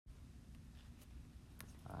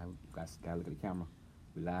right, gotta look at the camera.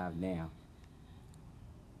 We live now,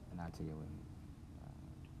 and I'll tell you what.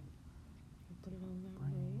 Put it on now,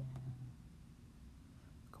 Brand. right?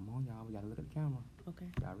 Come on, y'all. We gotta look at the camera. Okay.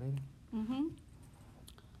 Y'all ready? Mm-hmm.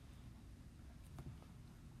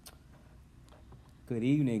 Good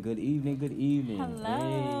evening. Good evening. Good evening.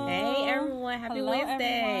 Hello. Hey everyone, happy Hello,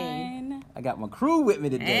 Wednesday. everyone. I got my crew with me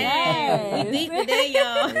today. Yes. We deep today,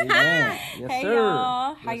 y'all. Amen. Yes, Hey, sir.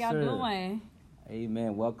 y'all. How Yes, y'all sir. doing?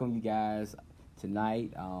 Amen. Welcome you guys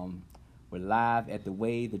tonight. We're live at the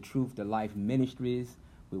Way, the Truth, the Life Ministries.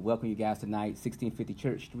 We welcome you guys tonight, 1650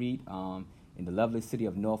 Church Street, in the lovely city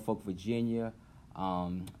of Norfolk, Virginia,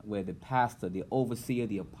 where the pastor, the overseer,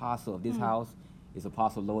 the apostle of this house is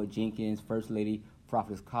Apostle Lloyd Jenkins, First Lady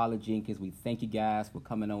Prophetess Carla Jenkins. We thank you guys for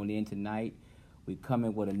coming on in tonight. We're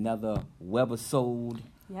coming with another webisode.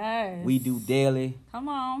 Yes. We do daily Come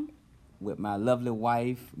on. with my lovely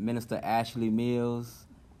wife, Minister Ashley Mills.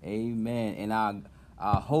 Amen. And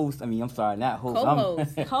our host, not host.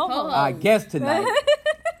 Co-host. Co-host. Our guest tonight,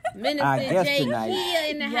 Our Minister guest Jay tonight.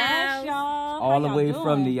 Kia in the Yes, house. y'all. all How the y'all way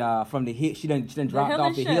doing? from the hit. She done dropped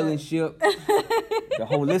off the healing healing ship, the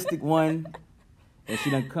holistic one, and she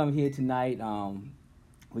done come here tonight.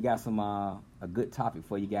 We got some a good topic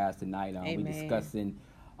for you guys tonight. We Amen. discussing.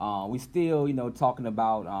 We still talking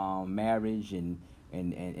about marriage and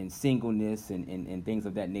singleness and things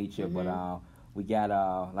of that nature. Mm-hmm. But we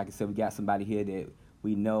got like I said, we got somebody here that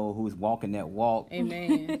we know who's walking that walk.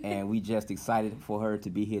 Amen. And we just excited for her to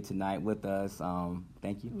be here tonight with us.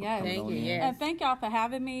 Thank you. For Yes. coming Thank on you, in. yes. And thank y'all for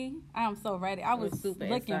having me. I'm so ready. I We're was super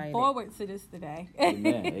looking excited. forward to this today.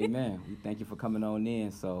 Amen. Amen. We thank you for coming on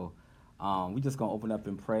in. So we just gonna open up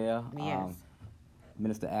in prayer. Yes.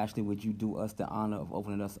 Minister Ashley, would you do us the honor of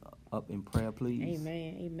opening us up in prayer, please?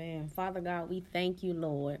 Amen. Amen. Father God, we thank you,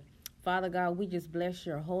 Lord. Father God, we just bless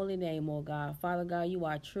your holy name, oh God. Father God, you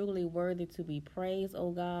are truly worthy to be praised, oh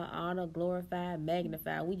God, honored, glorified,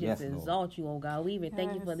 magnified. We just Yes, Lord. exalt you, oh God. We even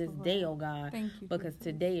thank you for Yes, this Lord. day, oh God. Thank you, Because Jesus.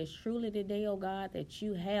 today is truly the day, oh God, that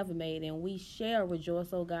you have made, and we shall rejoice,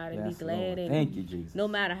 oh God, and Yes, be glad Lord. in Thank it. you, Jesus. No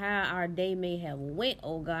matter how our day may have went,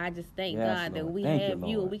 oh God, I just thank Yes, God that Lord. we Thank you, have you,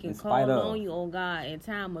 Lord. and we can In call spite of. on you, oh God, in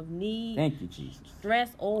time of need, Thank you, Jesus. stress,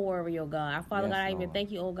 or worry, oh God. Father Yes, God, I even Lord. thank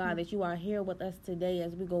you, oh God, that you are here with us today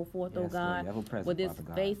as we go forth, oh Yes, Lord. God, Ever present, with this Father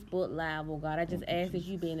God. Facebook Live, oh God. I just Thank you, ask that you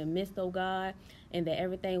Jesus. be in the midst, oh God, and that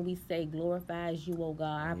everything we say glorifies you, oh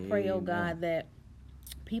God. I pray, oh Amen. God, that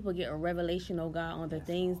people get a revelation, oh God, on the Yes,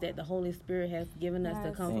 things Lord. that the Holy Spirit has given us to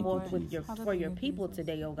Yes, come Thank you, forth with Jesus. for your Hallelujah, people Jesus.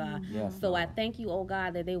 today, oh God. Yes, So I Lord. thank you, oh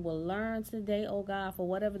God, that they will learn today, oh God, for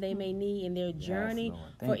whatever they may need in their journey, Lord.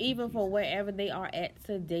 for Thank you, even for Jesus. wherever they are at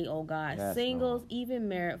today, oh God. Yes, Singles, Lord. even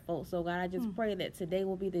married folks, oh God. I just pray that today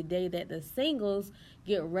will be the day that the singles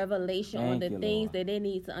get revelation on Thank the you, things Lord. that they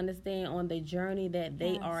need to understand on the journey that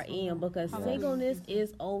they Yes, are in, Lord. because Yes. singleness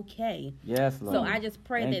is okay. Yes, Lord. So I just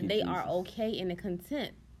pray Thank that you, they are Jesus. okay and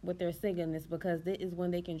content with their singleness, because this is when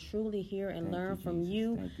they can truly hear and Thank learn you, from Jesus.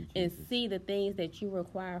 you Thank you, and Jesus. see the things that you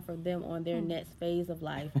require from them on their next phase of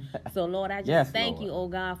life. So Lord, I just Yes, thank Lord. you, oh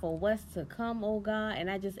God, for what's to come, oh God, and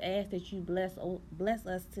I just ask that you bless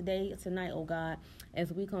us tonight, oh God,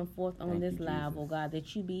 as we come forth on Thank this you, live, Jesus. oh God,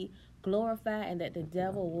 that you be glorified and that the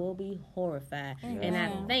devil will be horrified. And I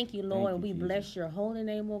Amen. thank you, Thank Lord, you, and we Jesus. bless your holy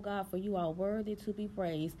name, oh God, for you are worthy to be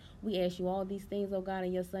praised. We ask you all these things, oh God,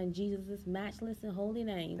 in your son Jesus' matchless and holy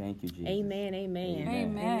name. Thank you, Jesus. Amen, amen.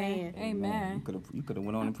 Amen. Amen. Amen. You could have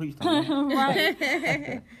went on and preached on that.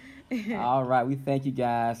 Right. All right, we thank you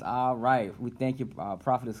guys. All right, we thank you,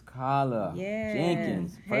 Prophetess Carla Yes.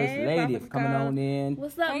 Jenkins, First Hey, Lady, Prophetess for coming Carla. on in.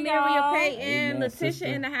 What's up, Hey, Maria y'all. Payton, Amen, Letitia sister.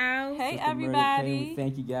 in the house? Hey, Sister Murray everybody. Kay, we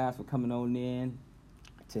thank you guys for coming on in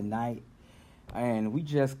tonight, and we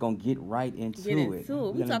just gonna get right into Get into it. it.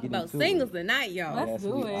 We're We gonna talk get about into singles it. tonight, y'all. Let's Yes,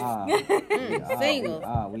 do we it. are. We are,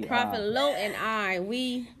 Singles. we Prophet are. Lowe and I,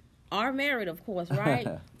 we are married, of course, right?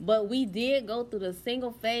 But we did go through the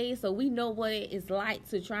single phase, so we know what it is like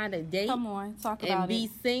to try to date Come on. Talk and about be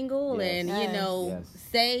it. single Yes. and, Yes.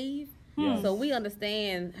 save. Yes. So we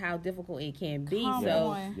understand how difficult it can be. Come So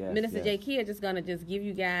on. Yes, Minister yes. J. Kia just gonna just give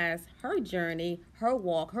you guys her journey, her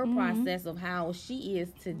walk, her process of how she is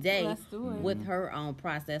today Let's do it. with her own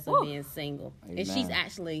process of Woo. being single. And Amen. she's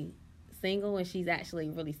actually single and she's actually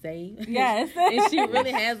really saved. Yes. And she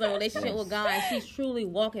really has a relationship Yes. with God, and she's truly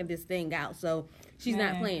walking this thing out. So she's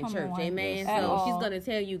not Man, playing come church, on. amen. Yes, At So all. she's gonna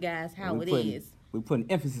tell you guys how We it putting- is. we're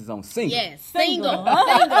putting emphasis on single. Yes, Single.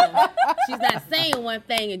 single. She's not saying one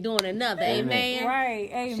thing and doing another. Amen. Right.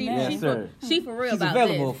 She, Amen. Yes, sir. she for real She's about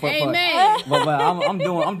available this. for Amen. but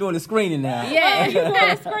I'm doing the screening now. Yeah. You doing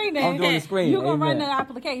the screening. I'm doing the screening. You gonna run Amen. the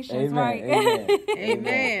applications, Amen. right?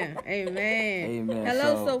 Amen. Amen. Amen.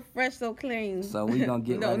 Hello, so fresh, so clean. So we gonna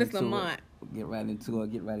get no, right this into Lamont. it. Get right into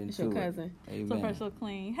it. Get right into your it. cousin. Amen. So fresh, so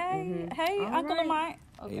clean. Hey, hey, All Uncle right. Lamont.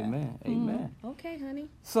 Okay. Amen. Amen. Okay, honey.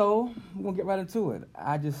 So we're gonna get right into it.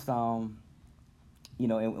 I just and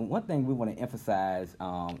one thing we want to emphasize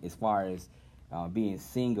as far as being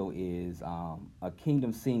single is a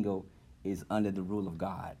kingdom single is under the rule of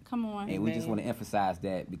God. Come on. And we just Amen. want to emphasize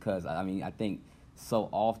that because I think so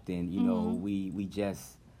often, we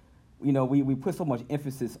just we put so much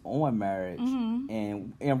emphasis on marriage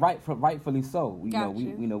and rightfully so. We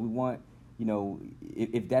want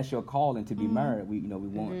if that's your calling to be married, we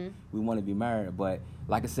want to be married. But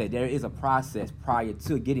like I said, there is a process prior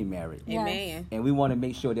to getting married. Yes. Amen. And we want to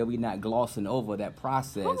make sure that we're not glossing over that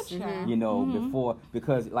process, Culture. before,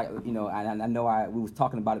 because we was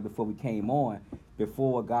talking about it before we came on.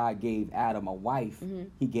 Before God gave Adam a wife,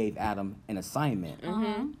 He gave Adam an assignment,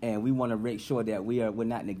 and we want to make sure that we're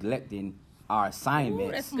not neglecting our assignments.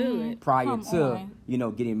 Ooh, that's good. Prior Come to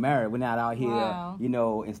on. getting married. We're not out here, Wow.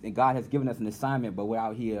 and God has given us an assignment, but we're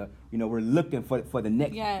out here, we're looking for the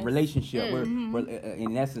next Yes. relationship. We're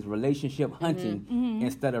in essence relationship hunting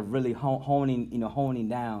instead of really honing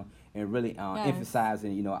down and really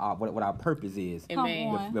emphasizing what our purpose is. Come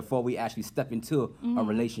Amen. on. Before we actually step into a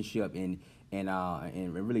relationship and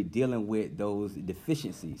really dealing with those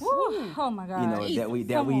deficiencies. Woo. Oh my God.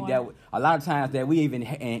 That a lot of times that we even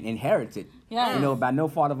inherited. Yes. By no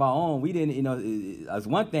fault of our own. We didn't. It's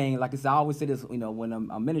one thing. Like I said, I always say this. When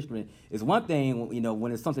I'm ministering, it's one thing.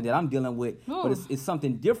 When it's something that I'm dealing with, but it's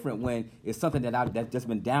something different when it's something that's just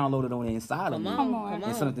been downloaded on the inside of me. Come on.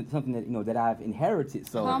 It's something that that I've inherited.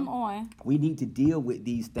 So Come on. we need to deal with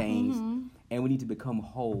these things, and we need to become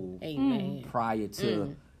whole Amen. prior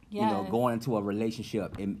to. Yes. Going into a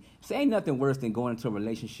relationship, and say nothing worse than going into a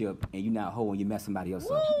relationship and you're not whole and you mess somebody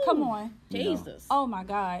else up. Come on. Jesus. Oh my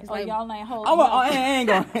God. like- Y'all ain't holding. I ain't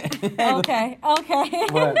going. Okay.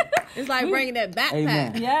 But It's like bringing that backpack.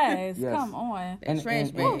 Amen. Yes. Yes. Come on. Trash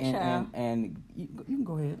and, bag. and you can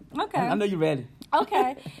go ahead. Okay. I know you're ready.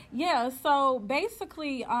 Okay. Yeah. So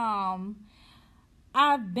basically, I've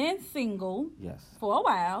been single Yes. for a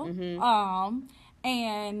while.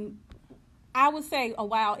 And I would say a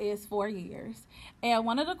while is 4 years. And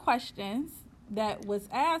one of the questions that was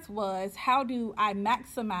asked was, how do I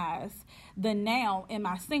maximize the now in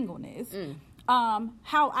my singleness?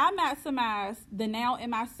 How I maximize the now in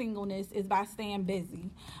my singleness is by staying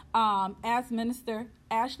busy. As Minister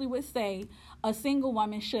Ashley would say, a single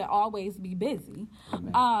woman should always be busy.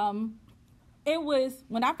 Amen. It was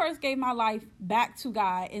when I first gave my life back to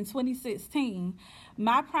God in 2016,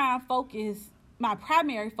 my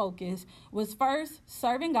primary focus was first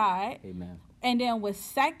serving God. Amen. And then was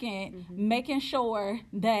second, making sure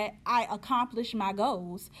that I accomplished my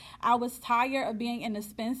goals. I was tired of being in the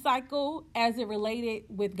spin cycle as it related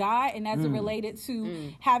with God and as it related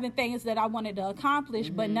to having things that I wanted to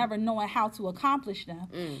accomplish, but never knowing how to accomplish them.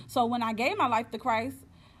 So when I gave my life to Christ,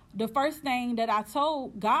 the first thing that I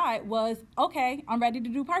told God was, okay, I'm ready to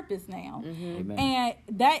do purpose now. Amen. And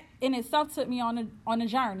that in itself took me on a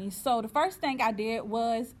journey. So the first thing I did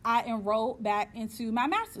was I enrolled back into my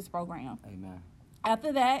master's program. Amen.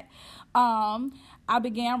 After that, I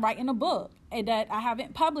began writing a book that I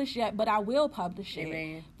haven't published yet, but I will publish it.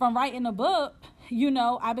 Amen. From writing a book,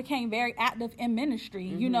 I became very active in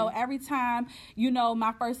ministry. Every time,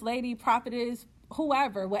 my first lady, prophetess,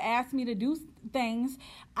 whoever would ask me to do things,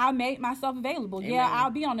 I made myself available. Amen. Yeah, I'll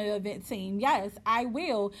be on the event team. Yes, I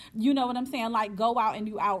will. You know what I'm saying? Like, go out and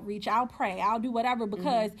do outreach. I'll pray. I'll do whatever,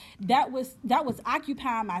 because that was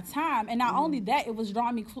occupying my time. And not only that, it was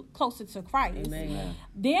drawing me closer to Christ. Amen.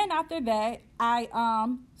 Then after that, I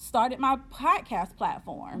started my podcast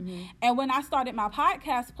platform. And when I started my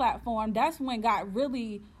podcast platform, that's when God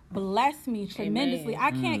really blessed me tremendously.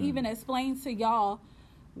 Amen. I can't even explain to y'all.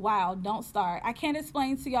 Wow, don't start. I can't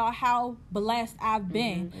explain to y'all how blessed I've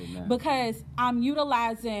been, Amen. because I'm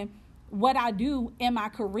utilizing what I do in my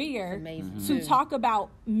career Amazing. to talk about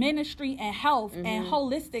ministry and health and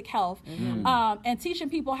holistic health, and teaching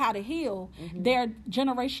people how to heal their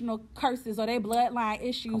generational curses or their bloodline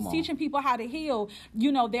issues, teaching people how to heal,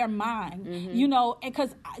 their mind,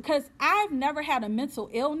 because I've never had a mental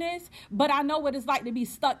illness, but I know what it's like to be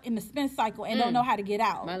stuck in the spin cycle and don't know how to get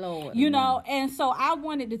out. My Lord. And so I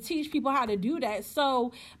wanted to teach people how to do that.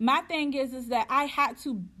 So my thing is that I had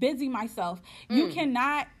to busy myself. You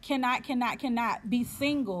cannot cannot be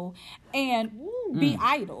single and be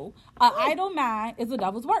idle. An idle mind is a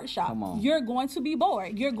devil's workshop. Come on. You're going to be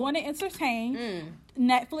bored. You're going to entertain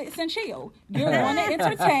Netflix and chill. You're going to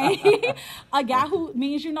entertain a guy who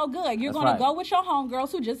means you no good. You're going to go with your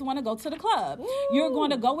homegirls who just want to go to the club. You're going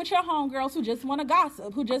to go with your homegirls who just want to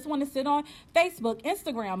gossip, who just want to sit on Facebook,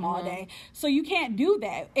 Instagram all day. So you can't do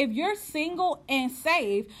that. If you're single and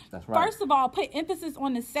saved, first of all, put emphasis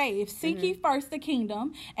on the saved. Seek ye first the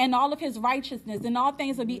kingdom and all of his righteousness, and all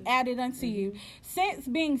things will be added unto you. Since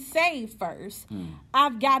being saved first,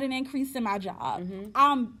 I've got an increase in my job.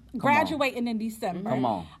 I'm graduating in December. Come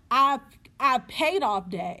on. I've paid off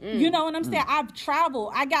debt. You know what I'm saying? I've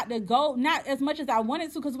traveled. I got to go, not as much as I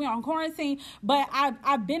wanted to because we're on quarantine, but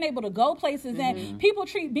I've been able to go places. And people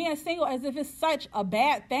treat being single as if it's such a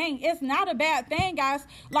bad thing. It's not a bad thing, guys.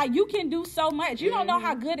 Like, you can do so much. You don't know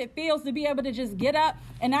how good it feels to be able to just get up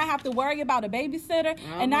and not have to worry about a babysitter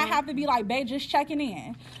and not have to be like, babe, just checking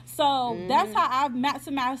in. So that's how I've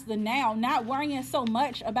maximized the now, not worrying so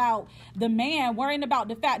much about the man, worrying about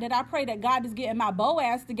the fact that I pray that God is getting my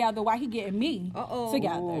Boaz together while he getting me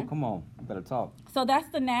together. Oh, come on. You better talk. So that's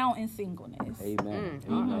the now in singleness. Amen.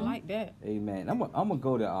 I Amen. like that. Amen. I'm gonna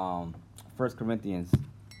go to 1 Corinthians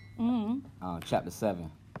chapter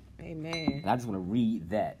 7. Amen. And I just want to read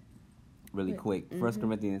that really quick. 1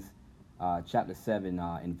 Corinthians chapter 7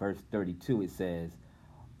 in verse 32, it says,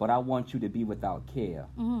 "But I want you to be without care.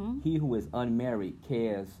 He who is unmarried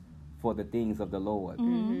cares for the things of the Lord,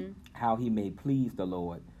 how he may please the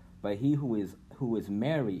Lord. But he who is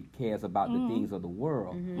married cares about the things of the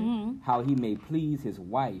world, how he may please his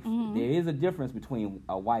wife." There is a difference between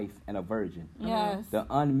a wife and a virgin. Yes. The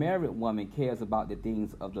unmarried woman cares about the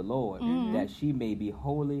things of the Lord, that she may be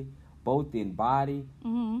holy both in body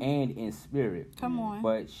and in spirit. Come on.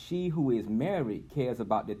 But she who is married cares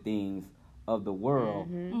about the things of the world,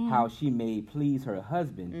 how she may please her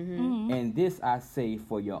husband. And this I say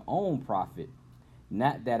for your own profit,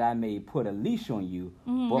 not that I may put a leash on you,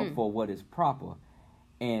 but for what is proper,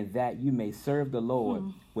 and that you may serve the Lord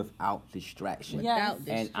without distraction. Yes.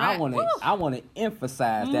 And I want to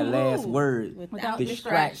emphasize that last word, Without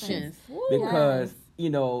distractions, distractions. because you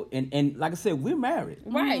know, and like I said, we're married,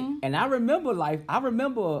 Right. and I remember life. I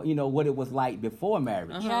remember, you know, what it was like before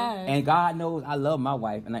marriage. Yes. And God knows I love my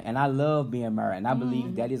wife, and I love being married, and I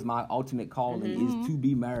believe that is my ultimate calling is to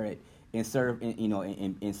be married and serve, and, you know,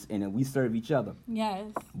 and we serve each other. Yes.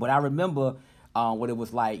 But I remember what it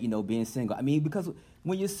was like, you know, being single. I mean, because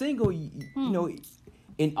when you're single, you know,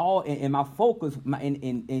 in my focus,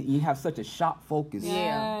 and you have such a sharp focus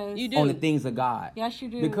Yeah. You do. on the things of God. Yes, you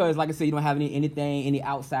do. Because, like I said, you don't have any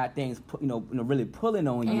outside things, you know, really pulling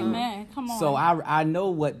on you. Amen. Come on. So I know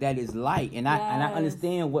what that is like, and I Yes.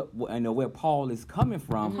 understand what you know, where Paul is coming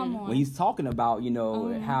from Come on. when he's talking about, you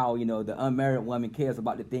know, how, you know, the unmarried woman cares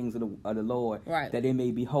about the things of the Lord, Right. that they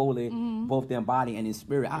may be holy both in body and in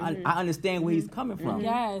spirit. I understand where he's coming from.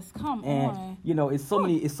 Yes. Come And on. you know, it's so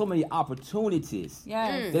many opportunities.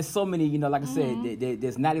 Yes. There's so many, you know, like I said,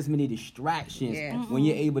 there's not as many distractions Yes. when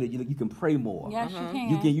you're able to, you can pray more. Yes, you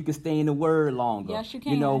can. You can stay in the word longer. Yes, you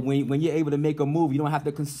You know, can. when you're able to make a move, you don't have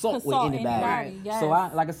to consult with anybody. anybody, yes. So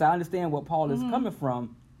like I said, I understand what Paul is coming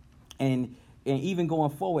from, and even going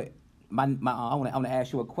forward, I want to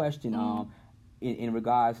ask you a question in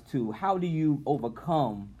regards to how do you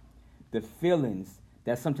overcome the feelings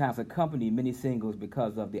that sometimes accompany many singles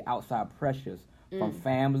because of the outside pressures from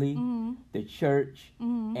family, the church,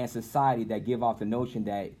 and society that give off the notion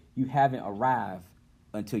that you haven't arrived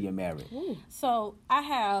until you're married. So I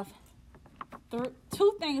have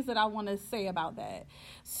two things that I want to say about that.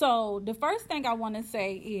 So the first thing I want to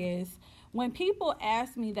say is, when people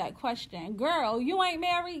ask me that question, girl, you ain't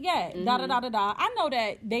married yet, da da da da da, I know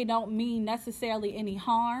that they don't mean necessarily any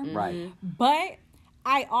harm, Right. but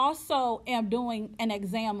I also am doing an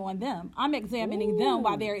exam on them. I'm examining them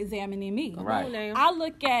while they're examining me. Right. on now. I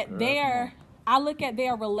look at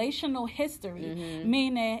their relational history,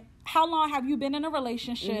 meaning how long have you been in a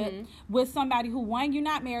relationship with somebody who, one, you're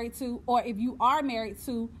not married to, or if you are married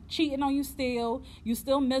to, cheating on you still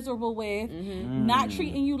miserable with, not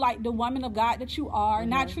treating you like the woman of God that you are,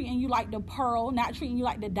 not treating you like the pearl, not treating you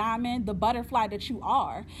like the diamond, the butterfly that you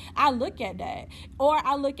are. I look at that. Or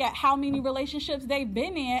I look at how many relationships they've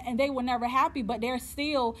been in and they were never happy, but they're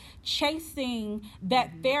still chasing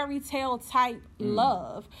that fairy tale type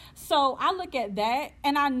love. So I look at that,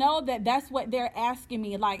 and I know that that's what they're asking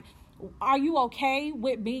me, like, are you okay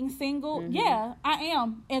with being single? Yeah, I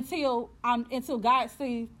am, until God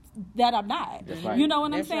sees that I'm not. That's right. You know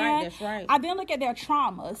what That's I'm saying? right, that's right. I then look at their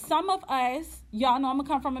trauma. Some of us, y'all know I'm gonna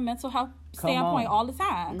come from a mental health standpoint all the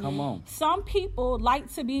time. Come on. Some people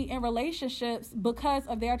like to be in relationships because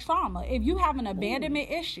of their trauma. If you have an abandonment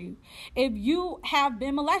issue, if you have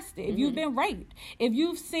been molested, if you've been raped, if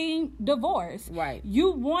you've seen divorce, Right.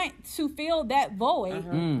 you want to fill that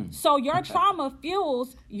void. So your trauma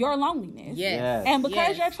fuels your loneliness. Yes. And because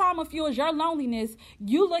Yes. your trauma fuels your loneliness,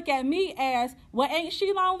 you look at me as, well, ain't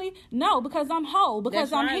she lonely? No, because I'm whole, because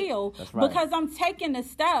That's I'm right. healed, That's right. because I'm taking the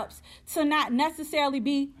steps to not necessarily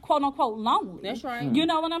be quote unquote lonely. That's right. You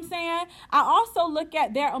know what I'm saying? I also look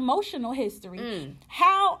at their emotional history.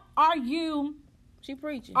 How are you? She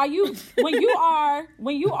preaching. Are you when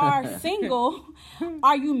you are single,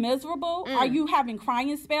 are you miserable? Are you having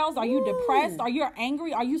crying spells? Are you depressed? Are you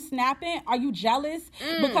angry? Are you snapping? Are you jealous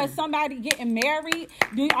because somebody getting married?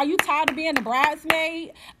 Are you tired of being a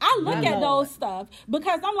bridesmaid? I look at those stuff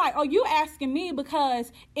because I'm like, oh, you asking me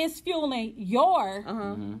because it's fueling your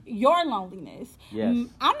loneliness. Yes.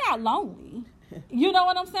 I'm not lonely. You know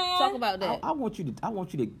what I'm saying? Talk about that. I want you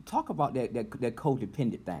to talk about that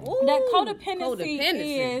codependent thing. Ooh, That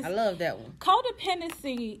codependency is- I love that one.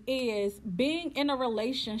 Codependency is being in a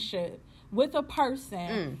relationship with a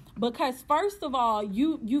person because first of all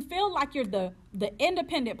you feel like you're the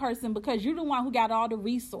independent person because you're the one who got all the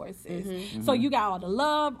resources. So you got all the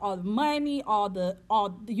love, all the money,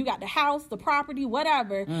 you got the house, the property,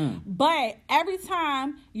 whatever. But every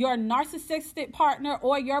time your narcissistic partner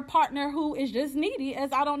or your partner who is just needy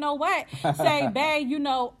as I don't know what say, babe, you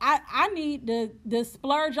know, I need to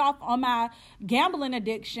splurge off on my gambling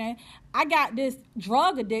addiction. I got this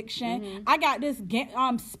drug addiction. I got this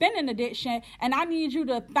spending addiction, and I need you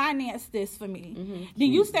to finance this for me.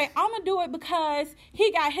 Then you say, I'm gonna do it because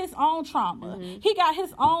he got his own trauma. He got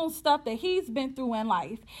his own stuff that he's been through in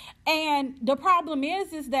life. And the problem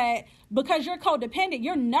is that because you're codependent,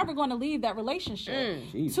 you're never going to leave that relationship.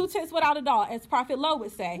 Two tits without a dog, as Prophet Lowe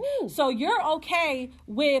would say. Woo. So you're okay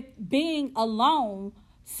with being alone.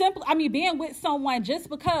 Being with someone just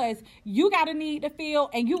because you got a need to feel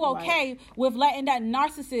and you okay with letting that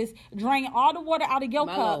narcissist drain all the water out of your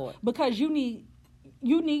My cup Lord. because you need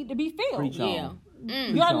to be filled. Preach on. Yeah.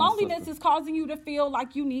 Preach Your on, loneliness sister. is causing you to feel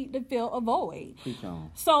like you need to fill a void. Preach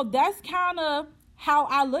on. So that's kind of how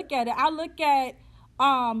I look at it. I look at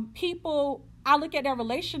people. I look at their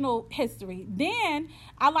relational history. Then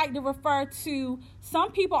I like to refer to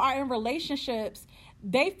some people are in relationships.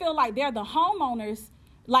 They feel like they're the homeowners.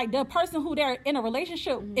 Like the person who they're in a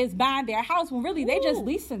relationship is buying their house when really they just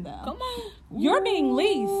leasing them. Come on. You're being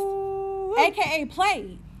leased, aka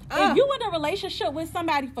played. If you in a relationship with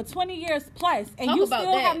somebody for 20 years plus and Talk you about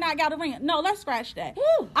still that. have not got a ring, no, let's scratch that.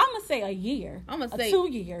 Woo. I'm gonna say a year. I'm gonna say 2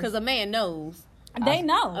 years. because a man knows. They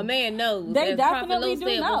know. A man knows. They as definitely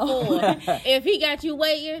Prophet do Lowe know. said before, if he got you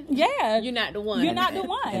waiting, Yeah, you're not the one. You're not the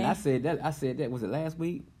one. And I said that was it last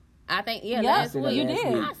week? I think Yeah, last I said week you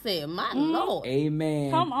did. I said, my Lord,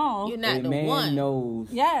 Amen. Come on. you're not A the man one. knows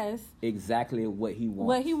Yes. exactly what he wants.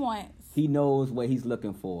 What he wants. He knows what he's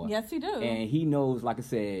looking for. Yes, he do. And he knows, like I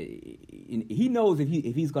said, he knows if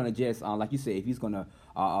he's gonna just like you said, if he's gonna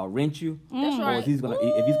rent you, That's or right. if he's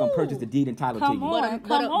gonna purchase the deed and title to Come you.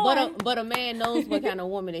 on. But a man knows what kind of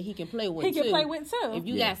woman that he can play with. He can too. play with too. If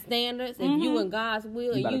you Yeah. got standards, if you in God's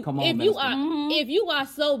will, You better come on, if you are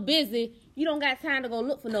so busy, you don't got time to go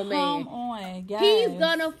look for no man. Come on, yes. He's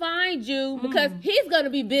gonna find you because he's gonna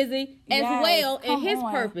be busy as Yes, well in come his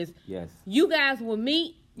on. purpose. Yes. You guys will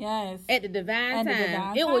meet Yes. at the divine At the time.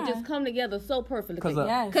 divine It will time. just come together so perfectly.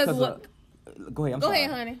 Yes. Because what? Go ahead. I'm Go sorry.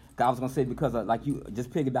 ahead, honey. 'Cause I was gonna say because like you just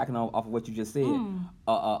piggybacking off of what you just said,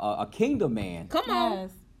 a kingdom man Come on.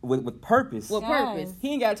 Yes. with purpose. With Yes. purpose.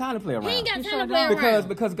 He ain't got time to play around. He ain't got He time sure to play don't. around.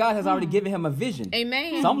 because God has already given him a vision.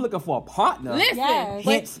 Amen. So I'm looking for a partner. Listen, Yes.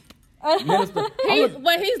 Hence, minister.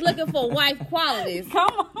 he's looking for wife qualities. Come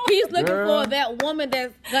on. He's looking Girl. for that woman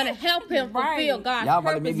that's gonna help him Right. fulfill God's Y'all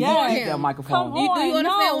better purpose make me Yes. for keep that him. microphone. Come Do you understand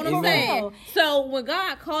No, what I'm for saying? real. So when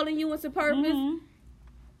God calling you into purpose,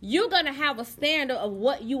 you're gonna have a standard of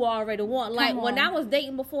what you already want. Like when on. I was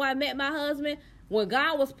dating before I met my husband, when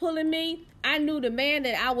God was pulling me, I knew the man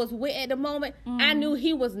that I was with at the moment, I knew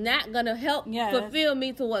he was not gonna help Yes. fulfill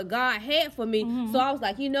me to what God had for me. So I was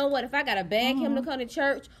like, you know what? If I gotta beg him to come to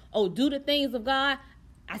church or do the things of God,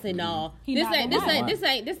 I said, no, He this not ain't the this one.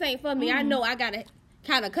 ain't this ain't for me. I know I gotta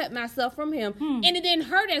kind of cut myself from him, and it didn't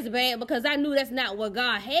hurt as bad because I knew that's not what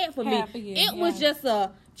God had for me. Had for you, It was yeah. just a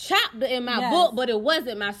chapter in my Yes. book, but it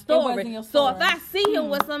wasn't my story. wasn't your So if story. I see him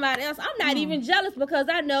with somebody else, I'm not even jealous because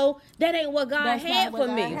I know that ain't what God That's had not what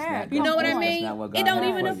for me. God had. You know what I Come on. mean? That's not what It God don't had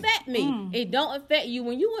even for you. affect me. It don't affect you.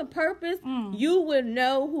 When you in purpose, you will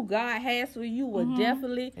know who God has for you. Will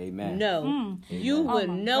definitely Amen. know. You Amen. will Oh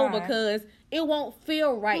my know God. because it won't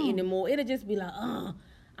feel right anymore. It'll just be like, I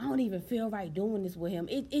don't even feel right doing this with him.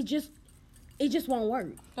 It just won't work.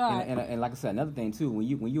 God. And like I said, another thing too, when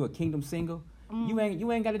you a kingdom single, you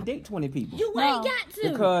ain't got to date 20 people. You ain't got to.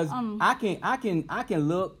 Because I can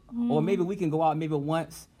look, or maybe we can go out maybe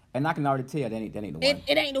once, and I can already tell that ain't the one.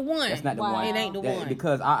 It ain't the one. That's not the Wow. one. It ain't the one.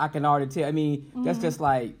 Because I can already tell. I mean, that's just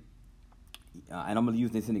like, and I'm gonna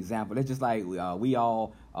use this as an example. That's just like we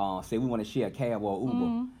all say we want to share a cab or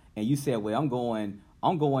Uber, and you said, well, I'm going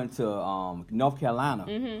to North Carolina.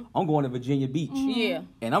 I'm going to Virginia Beach. Yeah.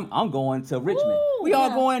 And I'm going to Richmond. Woo, we all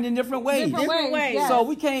yeah. going in different ways. Different ways. yes. So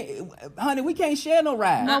we can't, honey, we can't share no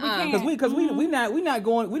ride. No, we can't. Because we not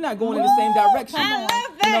going in the same direction. I love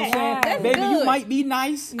that. You know what I'm saying? That's Baby, good. you might be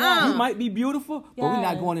nice, Yeah. you might be beautiful, but we're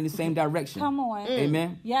not Yes. going in the same direction. Come on.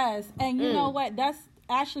 Amen. Yes, and you know what? That's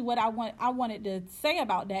actually what I wanted to say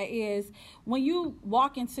about that is when you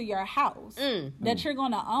walk into your house that you're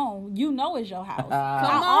gonna own, you know is your house.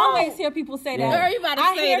 I on. always hear people say that. Yeah. Girl, you better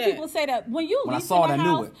I say hear that. people say that when you When I lease saw in it, a I knew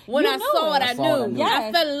house. it. When you I knew saw it, I I saw it, I knew. knew. Yes.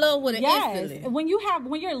 I fell in love with it Yes, instantly.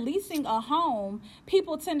 when you're leasing a home,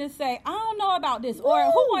 people tend to say, "I don't know about this," or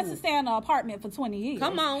 "Who wants to stay in an apartment for 20 years?"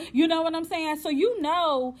 Come on. You know what I'm saying? So you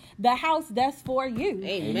know the house that's for you.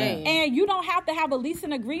 Amen. And you don't have to have a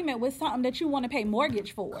leasing agreement with something that you want to pay mortgage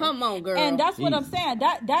for. Come on, girl. And that's what I'm Jesus.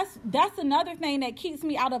 saying. That's another thing that keeps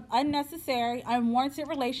me out of unnecessary, unwarranted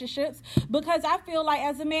relationships because I feel like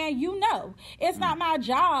as a man, you know, it's not my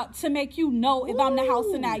job to make you know if I'm the house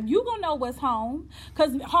or not. You gonna know what's home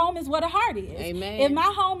because home is where the heart is. Amen. If my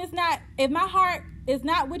heart is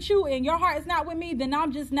not with you and your heart is not with me, then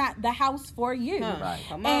I'm just not the house for you. Right.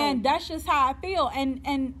 Come And on. that's just how I feel.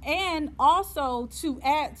 And also to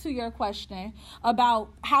add to your question about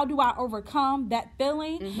how do I overcome that feeling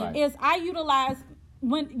Right. is I utilize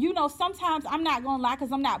when, you know, sometimes I'm not going to lie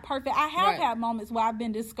because I'm not perfect. I have Right. had moments where I've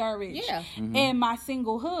been discouraged Yeah. in my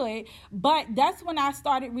singlehood. But that's when I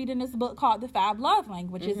started reading this book called The 5 Love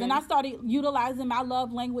Languages. And I started utilizing my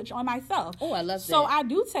love language on myself. Oh, I love So that. I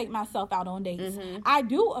do take myself out on dates. I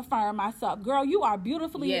do affirm myself. Girl, you are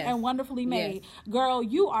beautifully Yes. and wonderfully made. Yes. Girl,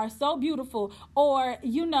 you are so beautiful. Or,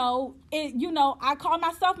 I call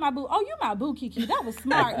myself my boo. Oh, you my boo, Kiki. That was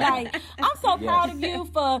smart. Like, I'm so proud of you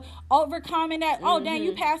for overcoming that. Oh, dang,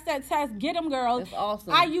 you passed that test. Get them, girl. That's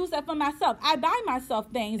awesome. I use that for myself. I buy myself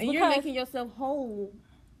things And you're because making yourself whole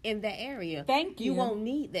in that area. Thank you. You won't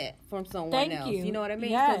need that from someone Thank else. you. You know what I mean?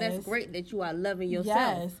 Yes. So that's great that you are loving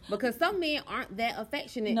yourself. Yes. Because some men aren't that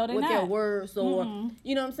affectionate No, they're with their not. words or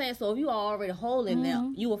you know what I'm saying? So if you are already whole in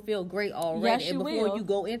them, you will feel great already Yes, and you before will. you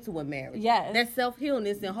go into a marriage. Yes. That's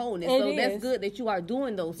self-healness and wholeness. It So that's is. good that you are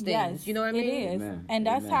doing those things. Yes, You know what I mean? It is. Amen. And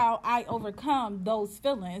that's Amen. how I overcome those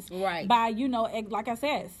feelings. Right. By, like I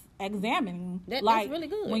said, examining. That's Like, really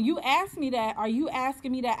good. When you ask me that, are you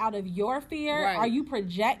asking me that out of your fear? Right. Are you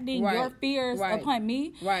projecting Right. your fears Right. upon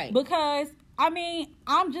me? Right. Because,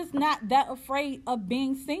 I'm just not that afraid of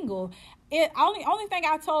being single. Only thing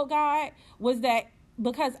I told God was that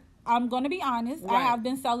because I'm going to be honest, I Right. have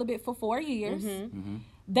been celibate for 4 years,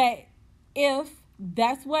 that if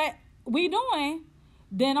that's what we doing,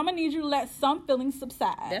 then I'm gonna need you to let some feelings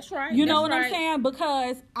subside. That's right. You know That's what right. I'm saying?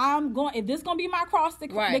 Because if this gonna be my cross to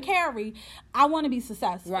Right. carry, I want to be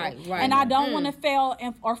successful. Right, right. And I don't want to fail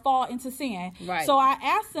or fall into sin. Right. So I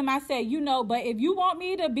asked him. I said, but if you want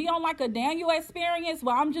me to be on like a Daniel experience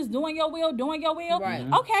where I'm just doing your will, Right.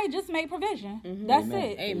 okay, just make provision. That's Amen.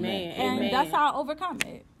 it. Amen. And Amen. that's how I overcome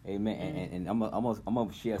it. Amen. And I'm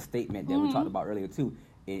gonna share a statement that we talked about earlier too.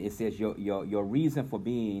 It says your reason for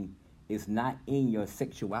being is not in your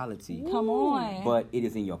sexuality, Come on. but it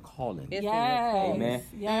is in your calling. It's in your Yes. calling. Amen.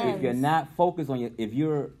 Yes. If you're not focused if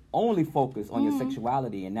you're only focused on your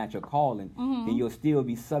sexuality and not your calling, then you'll still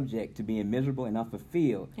be subject to being miserable and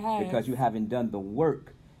unfulfilled Yes. because you haven't done the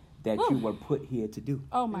work that you were put here to do.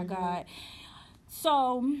 Oh my God.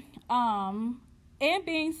 So, and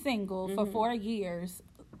being single for 4 years,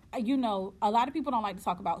 a lot of people don't like to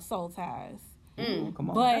talk about soul ties. Come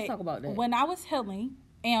on. But Let's talk about that. when I was healing,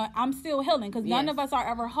 and I'm still healing because none Yes. of us are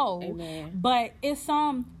ever whole. Amen. But it's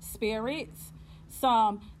some spirits,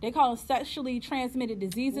 they call them sexually transmitted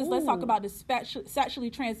diseases. Let's talk Ooh. about the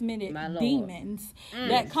sexually transmitted My Lord. demons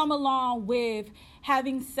that come along with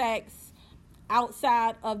having sex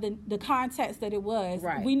outside of the context that it was.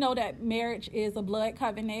 Right. We know that marriage is a blood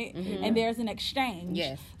covenant and there's an exchange.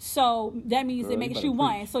 Yes. So that means Girl, it makes you you better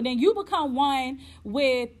one. preach. So then you become one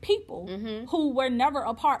with people who were never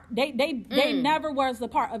a part. They never was a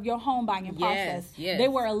part of your home buying process. Yes. They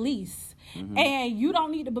were a lease. And you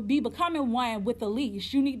don't need to be becoming one with the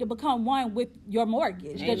lease. You need to become one with your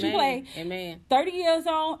mortgage that you pay Amen. 30 years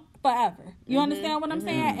on forever. You understand what I'm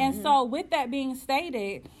saying? And so with that being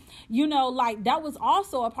stated, you know, like that was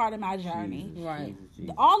also a part of my journey. Right.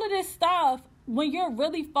 Jesus. All of this stuff, when you're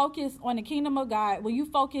really focused on the kingdom of God, when you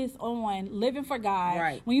focus on living for God,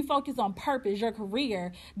 Right. when you focus on purpose, your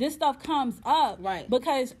career, this stuff comes up. Right.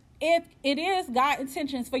 Because if it is God's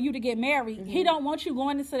intentions for you to get married, He don't want you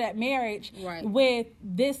going into that marriage Right. with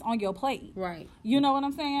this on your plate. Right. You know what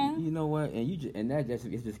I'm saying? You know what? And that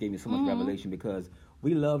just gave me so much revelation, because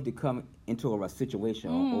we love to come into a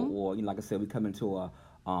situation, or you know, like I said, we come into a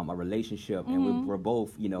relationship, and we're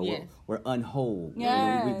both, you know, Yes. we're unwhole.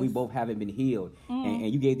 Yes. You know, we both haven't been healed. And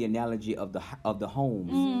you gave the analogy of the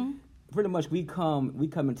homes. Pretty much, we come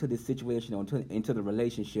into this situation, or into the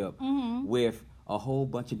relationship with a whole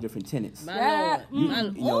bunch of different tenants. My Yeah. Lord. My-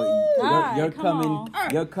 You know, God, you're come coming. on.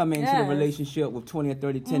 You're coming into the Yes. relationship with 20 or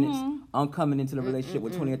 30 tenants. I'm coming into the relationship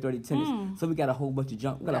with 20 or 30 tenants. So we got a whole bunch of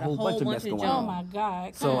junk. We got a whole bunch of mess going Oh on. my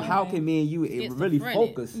God. So Come how on. can me and you really Schizophrenic.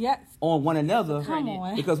 focus Yes. on one another? Come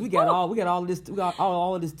on. Because we got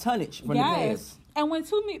all this tonnage from the past. And when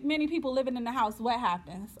too many people living in the house, what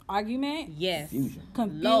happens? Argument? Yes. Confusion.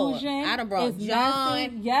 Confusion. Lord, I done brought is John,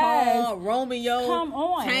 messy. Yes. Paul, Romeo, Come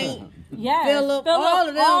on. Tank, Yes. Philip, all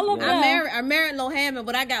of them. All of them. I married Lil Hammond,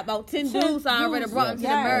 but I got about 10 dudes I already dudes. brought into the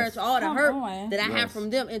Yes. marriage. All the Come hurt on. that I have Yes. from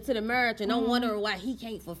them into the marriage, and don't wonder why he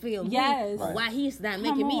can't fulfill me. Yes. Or why he's not Come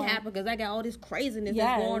making me on. happy, because I got all this craziness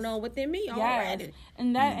Yes. that's going on within me Yes. already.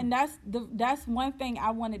 And that's one thing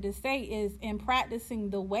I wanted to say is in practicing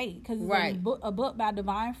the weight, because it's Right. a book by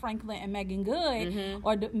Divine Franklin and Megan Good,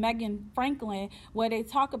 or Megan Franklin, where they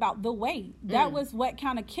talk about the weight. That was what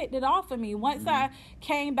kind of kicked it off for me. Once I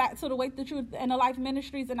came back to the Weight, the Truth, and the Life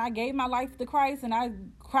Ministries, and I gave my life to Christ, and I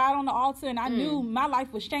cried on the altar, and I knew my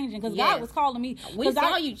life was changing, because Yes. God was calling me. We 'Cause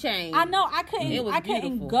saw you change. I know It was I couldn't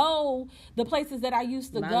beautiful. go the places that I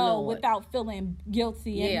used to My go Lord. without feeling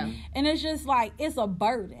guilty. Yeah. And it's just like, it's a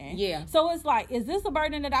burden. Yeah. So it's like, is this a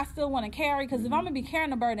burden that I still want to carry? Because if I'm going to be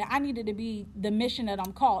carrying a burden, I need it to be the mission that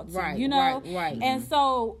I'm called to, Right, you know? right. And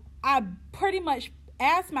so I pretty much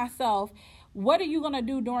asked myself, what are you gonna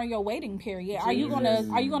do during your waiting period? Are you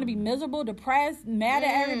gonna be miserable, depressed, mad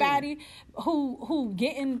at everybody who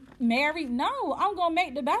getting married? No, I'm gonna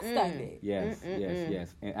make the best of it. Yes.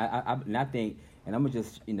 And I think, and I'm gonna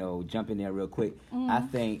just jump in there real quick. I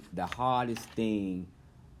think the hardest thing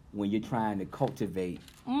when you're trying to cultivate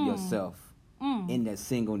yourself in that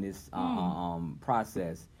singleness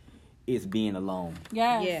process is being alone.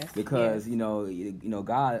 Yes. Because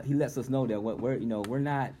God, He lets us know that we're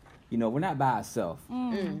not by ourselves.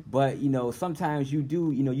 But sometimes you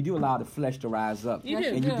do allow the flesh to rise up. You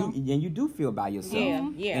do. And you do feel by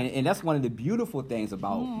yourself. Yeah. And that's one of the beautiful things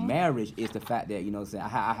about marriage is the fact that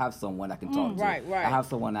I have someone I can talk to. Right. I have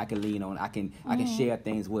someone I can lean on. I can share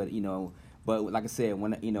things with. But like I said,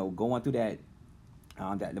 when going through that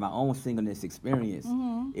my own singleness experience,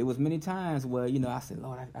 it was many times where I said,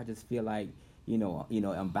 Lord, I just feel like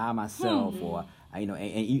I'm by myself, or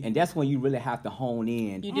and that's when you really have to hone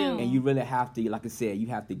in. You do. And you really have to, like I said, you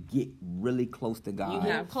have to get really close to God. You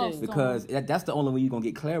have to. Because that's the only way you're gonna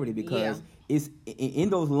get clarity. Because it's in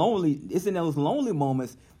those lonely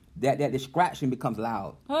moments that distraction becomes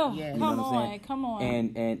loud. Oh, Yes. come what I'm on, saying? come on.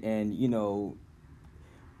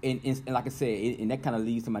 And like I said, and that kind of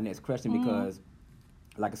leads to my next question, because,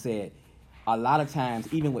 like I said, a lot of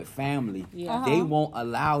times, even with family, they won't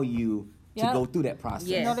allow you to go through that process.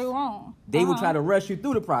 Yes. No, they won't. They will try to rush you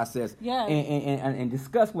through the process, Yes. and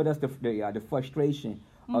discuss with us the frustration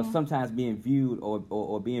of sometimes being viewed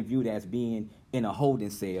or being viewed as being in a holding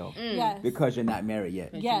cell Yes. because you're not married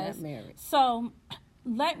yet. You're Yes. not married. So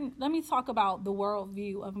let me talk about the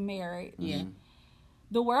worldview of marriage. Yeah.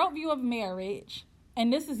 The worldview of marriage,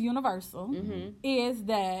 and this is universal, is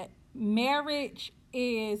that marriage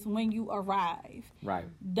is when you arrive. Right.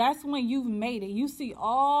 That's when you've made it. You see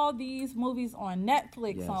all these movies on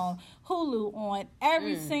Netflix, Yes. on Hulu, on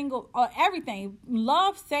every single, everything.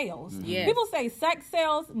 Love sales. Yes. People say sex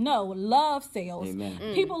sales. No, love sales. Amen.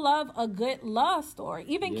 People love a good love story.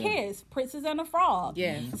 Even Yeah. kids, Princess and the Frog,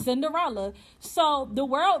 Yes. Cinderella. So the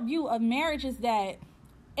worldview of marriage is that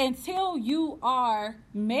until you are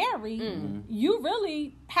married, you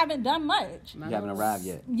really haven't done much. You haven't arrived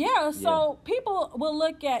yet. Yeah, so people will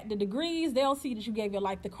look at the degrees. They'll see that you gave your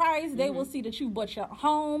life to Christ. They will see that you bought your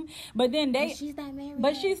home. But then she's not married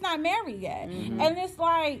But yet. she's not married yet. And it's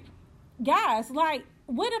like, guys, like,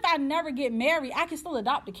 what if I never get married? I can still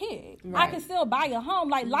adopt a kid. Right. I can still buy a home.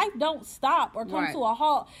 Like, life don't stop or come Right. to a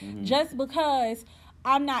halt just because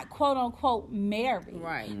I'm not quote unquote married.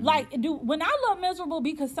 Right. Like, when I look miserable,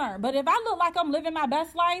 be concerned. But if I look like I'm living my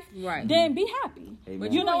best life, Right. then be happy.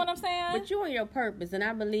 Amen. You know what I'm saying? But you're on your purpose, and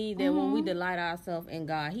I believe that when we delight ourselves in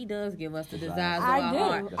God, He does give us the That's desires right. of our I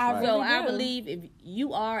heart. do. That's I right. really So I do. believe if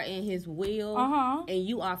you are in His will and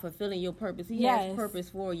you are fulfilling your purpose, He Yes. has purpose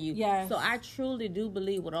for you. Yes. So I truly do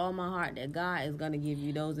believe with all my heart that God is going to give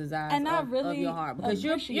you those desires And I of really your heart, because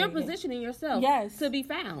you're appreciate it. positioning yourself Yes. to be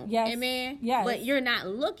found. Yes. Amen. Yes. But you're not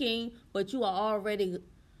looking, but you are already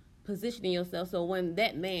positioning yourself. So when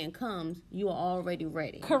that man comes, you are already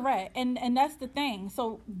ready. Correct. And that's the thing.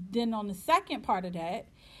 So then on the second part of that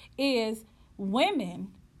is women,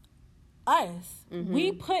 us,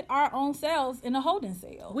 we put our own selves in a holding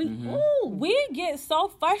cell. We get so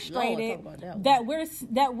frustrated Lord, talk about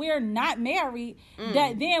that we're not married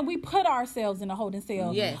that then we put ourselves in a holding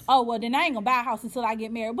cell. Yes. Oh, well, then I ain't gonna buy a house until I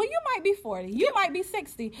get married. Well, you might be 40, you might be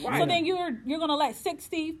 60. Right. So then you're gonna let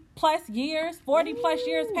 60 plus years, 40 plus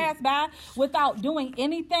years pass by without doing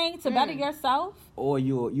anything to better yourself. Or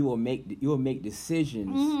you will make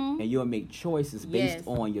decisions and you'll make choices based Yes.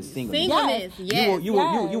 on your singleness. Singleness, yes. You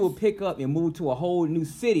will pick up and move to a whole new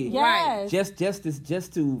city. Yes.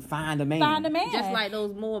 Just to find a man. Find a man. Just like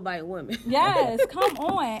those Moabite women. Yes, come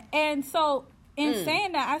on. And so in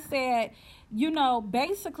saying that, I said,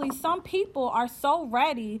 basically some people are so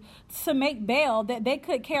ready to make bail that they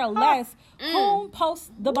could care less whom posts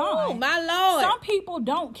the bond. Oh, my Lord. Some people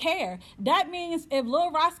don't care. That means if Lil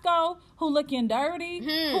Roscoe, who looking dirty,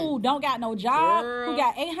 who don't got no job, Girl. who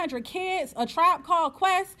got 800 kids, a Tribe Called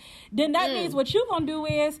Quest, then that means what you're going to do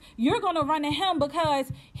is you're going to run to him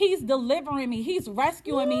because he's delivering me. He's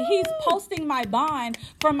rescuing me. He's posting my bond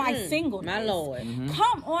from my singleness. My Lord.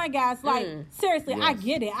 Come on, guys. Like, seriously, I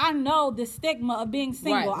get it. I know the stigma of being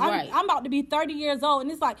single. Right. I'm about to be 30 years old,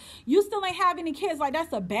 and it's like, you still ain't have any kids. Like,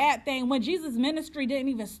 that's a bad thing. When Jesus' ministry didn't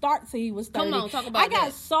even start till he was 30. Come on, talk about I got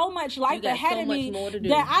that. so much life got ahead so of much me more to do.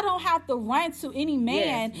 that I don't have to run to any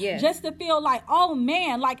man Yes. just to feel like, oh,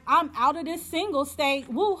 man, like, I'm out of this single state.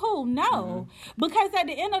 Woo-hoo. No. Because at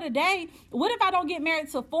the end of the day, what if I don't get married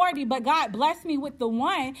to 40, but God bless me with the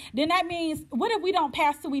one? Then that means, what if we don't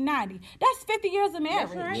pass till we 90? That's 50 years of marriage.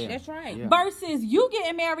 That's right. Yeah. That's right. Yeah. Versus you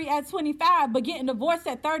getting married at 25 but getting divorced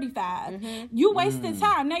at 35. You wasted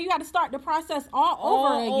time. Now you got to start the process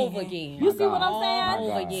all over again. You My see what God. I'm saying?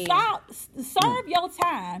 All over again. Stop. Serve your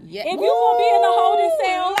time. Yeah. If you going to be in the holding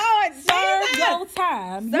cell, Lord serve Jesus. your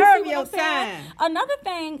time. You Serve see what your I'm saying? time. Another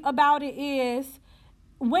thing about it is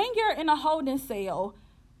when you're in a holding cell,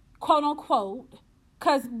 quote unquote,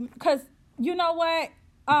 because you know what?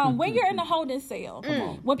 When you're in a holding cell,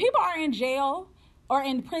 when people are in jail or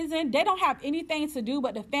in prison, they don't have anything to do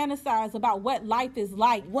but to fantasize about what life is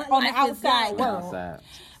like What on the life is outside like. world Outside.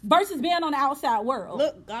 versus being on the outside world.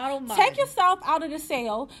 Look, God Almighty. Take yourself out of the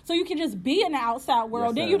cell so you can just be in the outside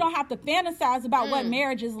world. Yes, then sir. you don't have to fantasize about what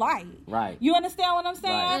marriage is like. Right. You understand what I'm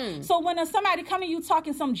saying? Right. So when somebody come to you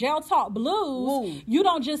talking some jail talk blues, Woo. you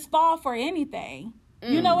don't just fall for anything.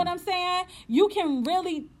 You know what I'm saying? You can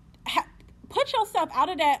really put yourself out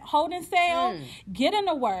of that holding cell, get in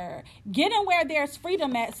the word, get in where there's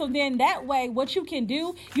freedom at. So then that way, what you can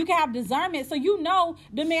do, you can have discernment. So you know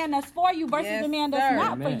the man that's for you versus Yes, the man that's sir.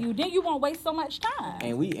 not for Amen. you. Then you won't waste so much time.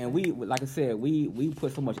 And we like I said, we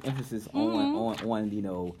put so much emphasis on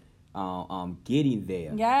getting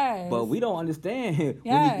there. Yes. But we don't understand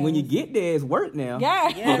Yes. when you get there, it's work now.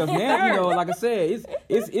 Yes. Because now like I said,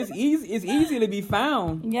 it's easy to be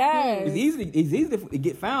found. Yes. It's easy to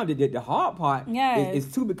get found. The hard part Yes.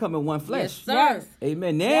 is two becoming one flesh. Yes, sir. Yes.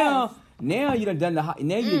 Amen. Yes. Now you done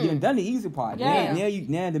done the easy part. Yeah.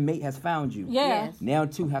 Now the mate has found you. Yes. Now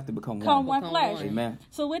two have to become Come one. one flesh. one. Amen.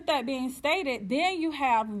 So with that being stated, then you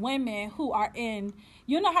have women who are in,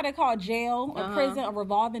 you know how they call jail or prison a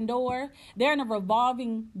revolving door? They're in a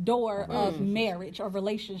revolving door of marriage or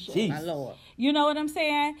relationship. Jeez. My Lord. You know what I'm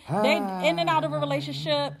saying? They in and out of a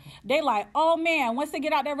relationship. They like, oh man, once they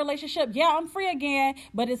get out that relationship, yeah, I'm free again.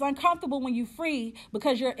 But it's uncomfortable when you're free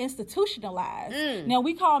because you're institutionalized. Now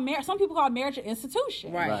we call marriage, some people call marriage an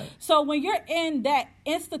institution. Right. So when you're in that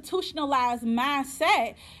institutionalized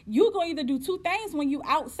mindset, you're going to either do two things when you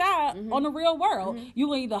outside on the real world. You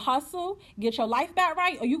will either hustle, get your life back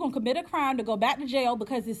right, or you're gonna commit a crime to go back to jail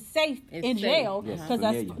because it's safe in safe. jail, Yes, because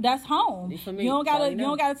familiar. that's home. It's You familiar. don't That's all gotta you you know.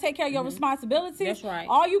 don't gotta take care of your responsibilities. That's right.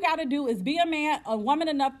 All you gotta do is be a man, a woman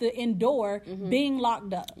enough to endure being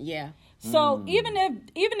locked up. Yeah. So even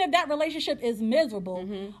if that relationship is miserable,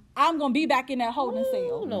 I'm gonna be back in that holding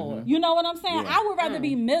cell. Lord. You know what I'm saying? Yeah. I would rather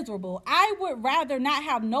be miserable. I would rather not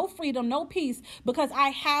have no freedom, no peace, because I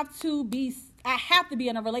have to be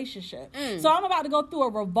in a relationship. So I'm about to go through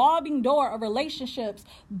a revolving door of relationships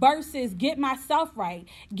versus get myself right,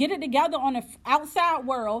 get it together on the outside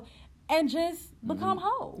world, and just become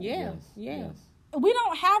whole. Yeah. Yeah. We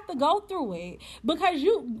don't have to go through it, because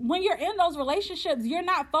when you're in those relationships, you're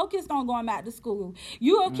not focused on going back to school.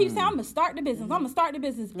 You will keep saying, I'm gonna start the business. I'm gonna start the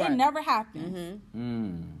business. Right. It never happens.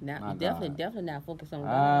 Not definitely not focused on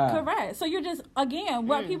Ah. God. Correct. So you're just, again,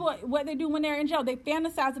 what they do when they're in jail, they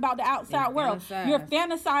fantasize about the outside They world. fantasize. You're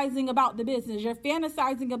fantasizing about the business. You're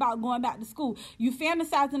fantasizing about going back to school. You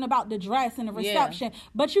fantasizing about the dress and the reception,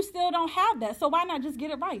 but you still don't have that. So why not just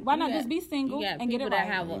get it right? Why not just be single and get it right?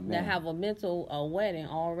 That have a mental wedding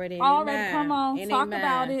already. In Already, their come on, mind, talk in their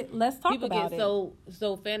about mind. it. Let's talk People about get it.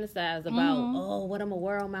 so fantasized about what I'm gonna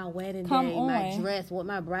wear on my wedding Come day, my on. dress, what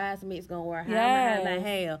my bridesmaids gonna wear, how Yes. I'm gonna have my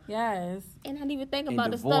hair, Yes. and I didn't even think And about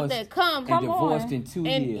the stuff that comes. and Come on. divorced in 2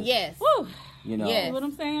 And years. yes, Woo. You know. Yes. See what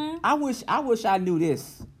I'm saying? I wish I knew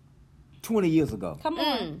this 20 years ago. Come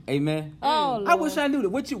on. Amen. Oh, I wish I knew that.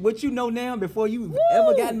 What you know now before you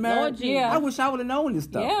ever gotten married. Lord Jesus. Yeah. I wish I would have known this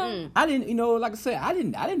stuff. Yeah. I didn't, like I said, I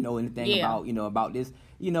didn't know anything Yeah. about this.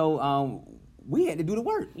 We had to do the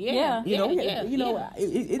work. Yeah. You know, we yeah, had, yeah.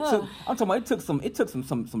 it took. I'm talking about it took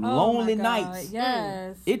some Oh, lonely my God. nights.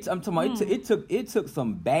 Yes. I'm talking about it took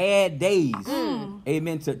some bad days.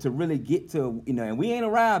 Amen. To really get to and we ain't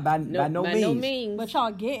arrived by no by means. no means. But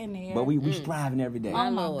y'all getting there. But we striving every day.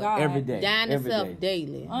 Oh, my Lord. God. Every day. dying every yourself day.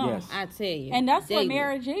 daily. Yes. I tell you, And that's daily. what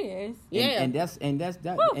marriage is. Yeah, And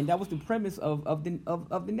that was the premise of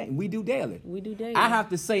the name. We do daily. we do daily. I have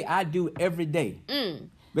to say I do every day.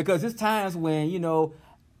 Because there's times when,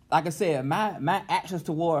 like I said, my actions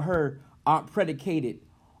toward her aren't predicated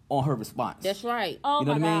on her response. That's right. Oh, You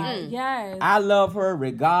know my what I God. Yes. I love her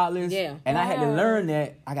regardless. Yeah. And I had to Yes. learn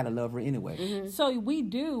that I gotta love her anyway. So we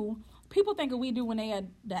do. People think of we do when they at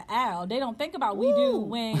the owl. They don't think about we do Woo.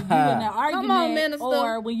 when you in an argument Minister.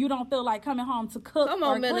 or when you don't feel like coming home to cook Come or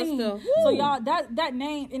on, clean. Minister. So Woo. y'all, that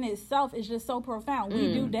name in itself is just so profound.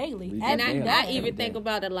 We do daily. We do And daily. I Every even day. think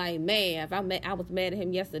about it like, man, if I was mad at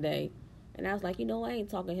him yesterday, and I was like, I ain't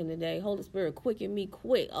talking to him today. Holy Spirit, quicken me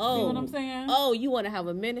quick. Oh, You know what I'm saying? Oh, you want to have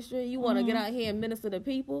a ministry? You want to get out here and minister to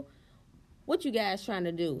people? What you guys trying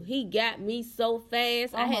to do? He got me so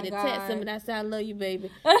fast. I Oh, had my to God. text him and I said, I love you, baby.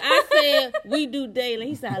 I said, we do daily.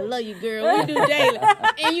 He said, I love you, girl. We do daily.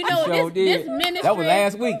 And Sure this did. ministry. That was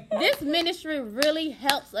last week. This ministry really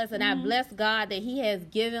helps us, and I bless God that He has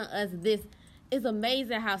given us this. It's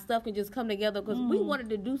amazing how stuff can just come together because we wanted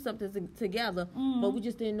to do something together, but we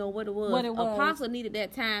just didn't know what it was. What it was. Apostle needed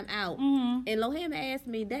that time out. And Loham asked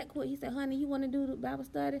me that quick. He said, honey, you want to do the Bible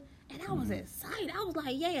study? And I was excited. I was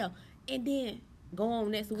like, yeah. And then go on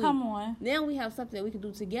next week. Come on. Now we have something that we can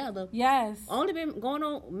do together. Yes. Only been going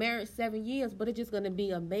on married 7 years, but it's just going to be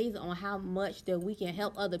amazing on how much that we can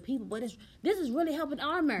help other people. But this is really helping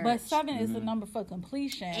our marriage. But 7 is the number for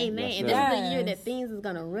completion. Amen. Yes, and sir. this is the year Yes. that things is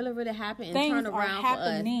gonna really, really happen and Things turn are around for us.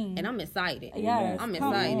 happening. And I'm excited. Yes. I'm come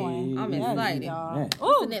excited. on. I'm Yes, excited. y'all. Yeah.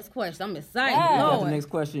 What's the Ooh. next question? I'm excited. Yes. That's Lord. the next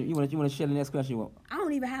question. You want to share the next question? I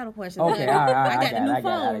don't even have a question. Okay, Look, all right, I I got got the new it, I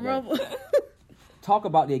got phone, it. bro. Talk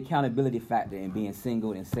about the accountability factor in being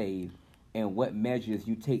single and saved, and what measures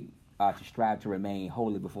you take to strive to remain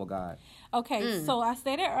holy before God. Okay, so I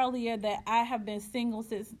stated earlier that I have been single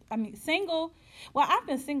well, I've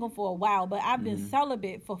been single for a while, but I've been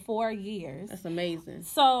celibate for 4 years. That's amazing.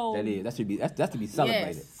 So That's to be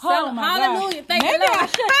celebrated. Yes. Oh my Hallelujah. gosh. Thank Maybe you, Lord. I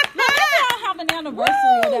should. Maybe I'll have an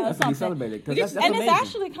anniversary of that or That's to be something. celebrated because that's And amazing. it's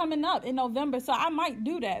actually coming up in November, so I might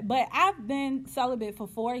do that. But I've been celibate for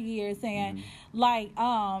 4 years, and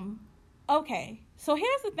okay. So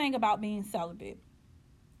here's the thing about being celibate.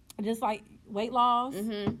 Just like weight loss,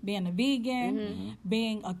 being a vegan,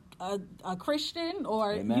 being a Christian,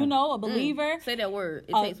 or Amen. a believer. Say that word.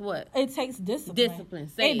 It takes what? It takes discipline. Discipline.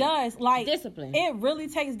 Say it it. does. Like Discipline. It really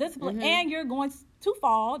takes discipline, and you're going to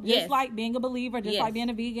fall, just Yes. like being a believer, just Yes. like being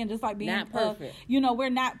a vegan, just like being Not perfect. we're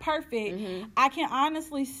not perfect. I can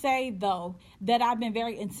honestly say though that I've been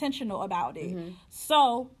very intentional about it.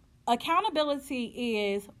 So accountability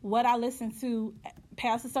is what I listen to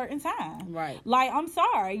past a certain time. Right. Like, I'm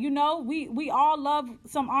sorry, we all love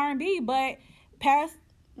some R&B, but past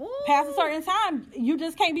past a certain time, you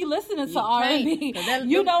just can't be listening to R&B. That,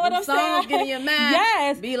 you know what I'm saying? Get in your mind.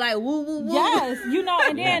 Yes. Be like woo woo woo. Yes.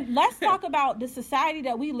 And then let's talk about the society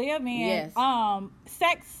that we live in. Yes.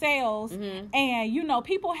 Sex sells, and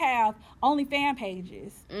people have OnlyFans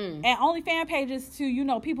pages, and OnlyFans pages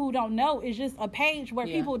to people who don't know is just a page where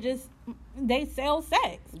people just they sell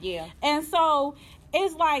sex. Yeah. And so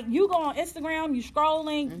it's like you go on Instagram, you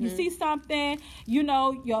scrolling, you see something,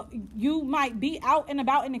 you might be out and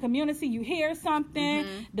about in the community, you hear something,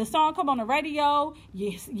 the song come on the radio,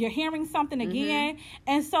 you're hearing something again.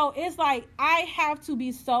 And so it's like I have to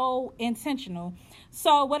be so intentional.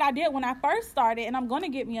 So what I did when I first started, and I'm going to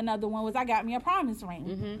get me another one, was I got me a promise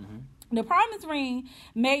ring. The promise ring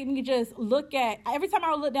made me just look at, every time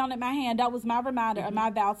I would look down at my hand, that was my reminder of my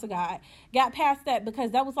vow to God. Got past that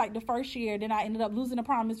because that was like the first year. Then I ended up losing the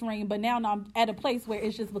promise ring, but now I'm at a place where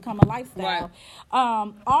it's just become a lifestyle.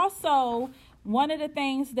 Right. Also, one of the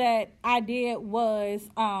things that I did was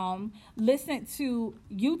listen to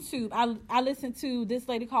YouTube. I listened to this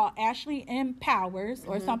lady called Ashley Empowers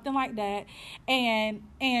or something like that. And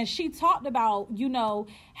she talked about,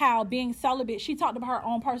 how being celibate, she talked about her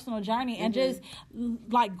own personal journey and just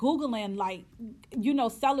like Googling,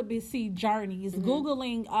 celibacy journeys,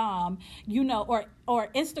 Googling, or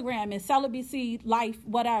Instagram and celibacy life,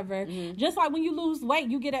 whatever. Just like when you lose weight,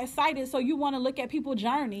 you get excited. So you want to look at people's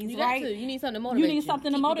journeys, right? You need something to motivate you. You need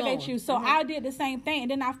something to motivate you. So I did the same thing.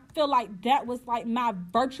 And then I feel like that was like my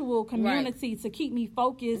virtual community to keep me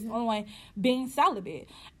focused on being celibate.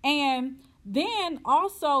 And then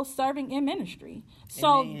also serving in ministry.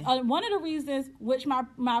 So one of the reasons, which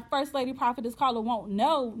my first lady prophetess Carla won't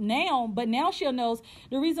know now, but now she'll knows,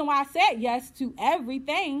 the reason why I said yes to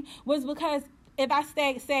everything was because if I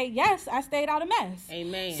say yes, I stayed out of mess.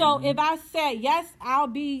 Amen. So if I said yes, I'll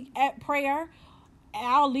be at prayer.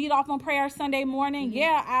 I'll lead off on prayer Sunday morning.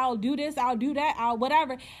 Yeah, I'll do this. I'll do that. I'll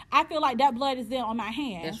whatever. I feel like that blood is there on my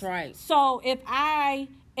hands. That's right. So if I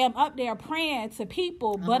am up there praying to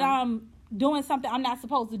people, but I'm doing something I'm not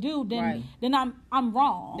supposed to do, then I'm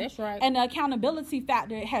wrong. That's right. And the accountability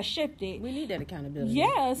factor has shifted. We need that accountability.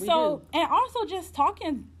 Yeah. We so do. And also just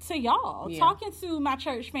talking to y'all, talking to my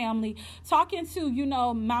church family, talking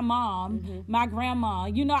to my mom, my grandma.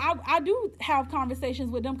 I do have conversations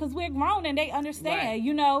with them because we're grown and they understand.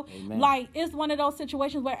 Amen. Like it's one of those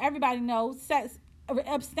situations where everybody knows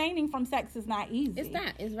abstaining from sex is not easy. It's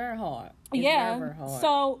not. It's very hard. It's very, very hard.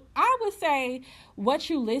 So I would say what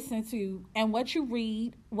you listen to and what you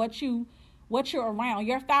read, what you're around.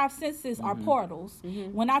 Your five senses are portals.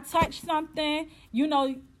 When I touch something,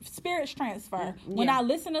 spirits transfer. When I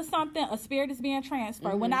listen to something, a spirit is being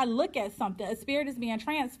transferred. When I look at something, a spirit is being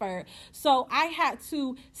transferred. So I had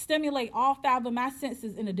to stimulate all five of my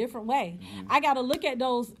senses in a different way. I got to look at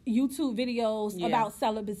those YouTube videos about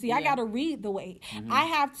celibacy. I got to read the way. I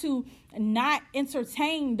have to not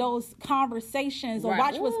entertain those conversations or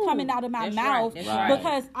watch what's coming out of my mouth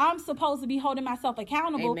because I'm supposed to be holding myself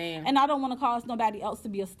accountable. Amen. And I don't want to cause nobody else to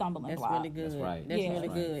be a stumbling block. Really good. That's right. That's really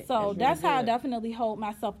good. So that's how I definitely hold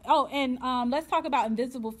myself. Oh, and let's talk about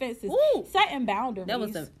invisible fences. Setting boundaries. That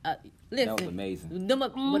was Listen, that was amazing.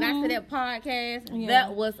 When I said that podcast,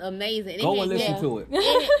 that was amazing. Go and listen to it.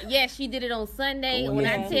 Yes, she did it on Sunday. When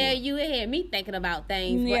I tell you, it had me thinking about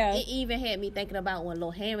things. But it even had me thinking about when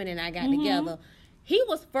Lil Hammond and I got together. He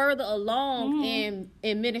was further along in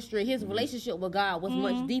ministry. His relationship with God was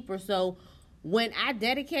much deeper. So when I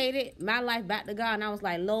dedicated my life back to God and I was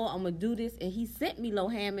like, Lord, I'm going to do this. And he sent me Lil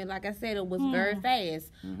Hammond. Like I said, it was very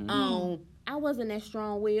fast. I wasn't that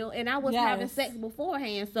strong-willed, and I was having sex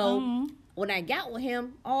beforehand. So when I got with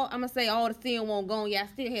him, I'm going to say all the sin won't go. Yeah, I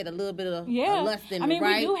still had a little bit of lust in me,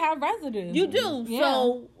 right? We do have residue. You do. Yeah.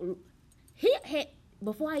 So he had,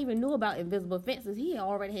 before I even knew about invisible fences, he had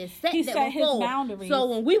already had set that before. His boundaries. So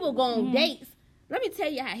when we would go on dates, let me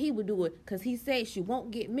tell you how he would do it, because he said she won't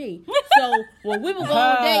get me. So when we would go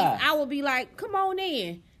on dates, I would be like, come on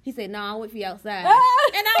in. He said, no, I'll wait for you outside. And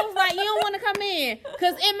I was like, you don't want to come in?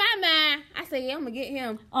 Because in my mind, I said, yeah, I'm going to get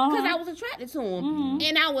him. Because I was attracted to him.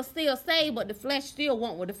 And I was still saved, but the flesh still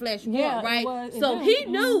want what the flesh want, right? So he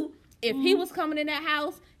knew if he was coming in that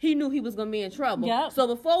house, he knew he was going to be in trouble. Yep. So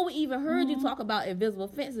before we even heard you talk about invisible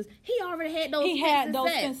fences, he already had those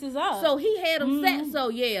fences up. So he had them set. So,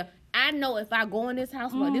 yeah, I know if I go in this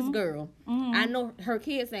house with this girl, I know her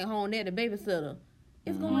kids ain't home there, the babysitter.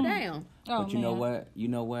 It's going down. But you know what? You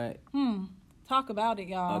know what? Talk about it,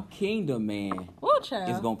 y'all. A kingdom man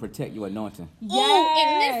is going to protect your anointing.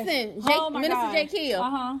 Yes. And listen, Minister J.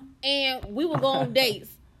 Kill. And we would go on dates,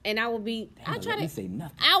 and I would be, I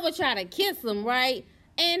would try to kiss him, right?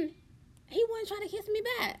 And he wasn't trying to kiss me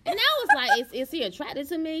back. And I was like, is he attracted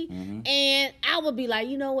to me? Mm-hmm. And I would be like,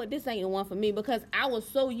 you know what, this ain't the one for me, because I was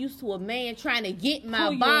so used to a man trying to get my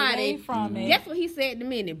Pull you body away from it. That's what he said to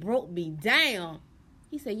me, and it broke me down.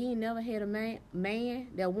 He said, you ain't never had a man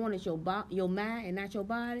that wanted your mind and not your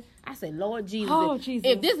body? I said, Lord Jesus,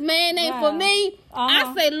 if this man ain't for me,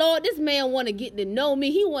 I say, Lord, this man want to get to know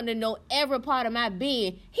me. He want to know every part of my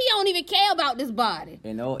being. He don't even care about this body.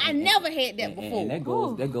 I never had that before. And that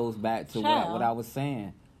goes back to what I was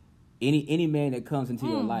saying. Any man that comes into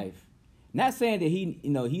your life, not saying that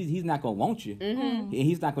he's not gonna want you,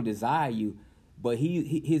 he's not gonna desire you. But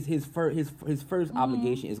his first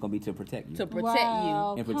obligation is going to be to protect you,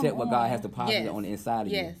 you, and protect what God has deposited on the inside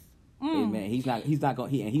of you. Amen. He's not going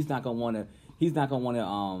to want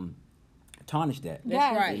to tarnish that.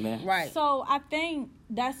 That's right. Amen. Right. So I think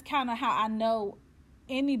that's kind of how I know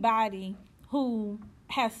anybody who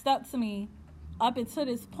has stuck to me up until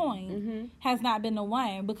this point has not been the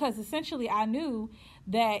one, because essentially I knew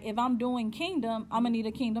that if I'm doing kingdom, I'm gonna need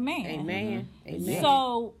a kingdom man. Amen. Amen.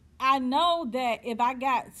 So I know that if I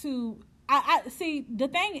got to, I see the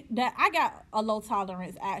thing that I got a low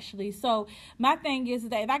tolerance actually. So my thing is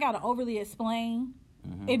that if I got to overly explain,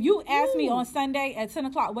 if you ask me on Sunday at 10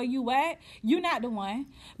 o'clock where you at, you're not the one,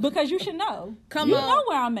 because you should know. You know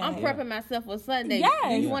where I'm at. I'm prepping myself for Sunday. Yes.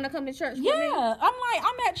 Do you want to come to church with me? Yeah.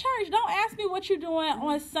 I'm at church. Don't ask me what you're doing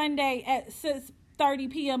on Sunday at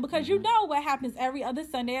 6:30 p.m. because you know what happens every other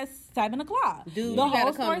Sunday at 7 o'clock. Dude, you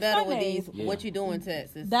gotta come better with these. What you doing,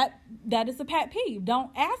 Texas? That is a pet peeve.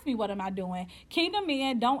 Don't ask me what am I doing. Kingdom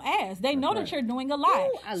men don't ask. They know that you're doing a lot.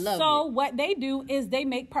 Ooh, I love so it. What they do is they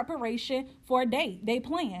make preparation for a date. They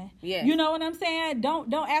plan. Yes. You know what I'm saying?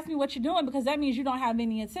 Don't ask me what you're doing, because that means you don't have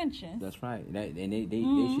any intentions. That's right.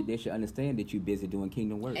 And they should understand that you're busy doing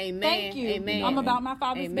kingdom work. Amen. Thank you. Amen. I'm about my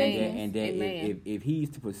Father's business. And that if he's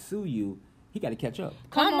to pursue you, he got to catch up.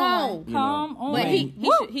 Come on. Come on. But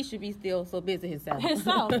he should be still so busy himself.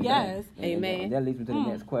 Yes. Amen. And that leads me to the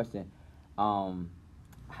next question.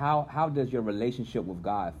 How does your relationship with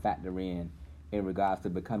God factor in regards to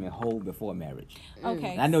becoming whole before marriage?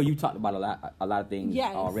 Okay. And I know you talked about a lot of things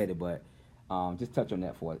Yes. already, but just touch on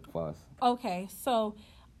that for us. Okay, so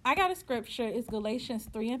I got a scripture. It's Galatians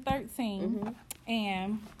 3:13,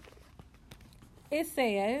 and it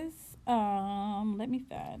says, let me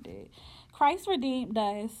find it. Christ redeemed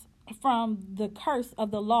us from the curse of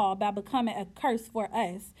the law by becoming a curse for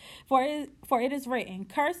us. For it is written,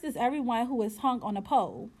 cursed is everyone who is hung on a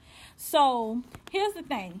pole. So here's the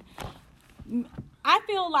thing. I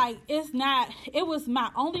feel like it was my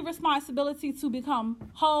only responsibility to become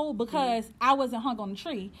whole, because I wasn't hung on a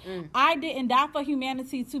tree. I didn't die for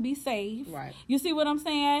humanity to be saved. Right. You see what I'm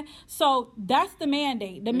saying? So that's the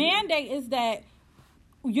mandate. The mandate is that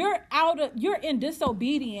you're in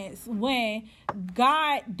disobedience when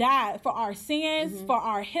God died for our sins, for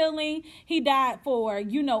our healing. He died for,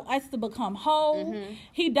 us to become whole.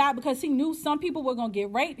 He died because he knew some people were going to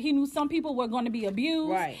get raped. He knew some people were going to be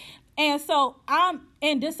abused. Right. And so I'm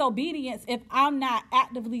in disobedience if I'm not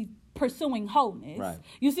actively pursuing wholeness. Right.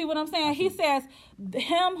 You see what I'm saying? He says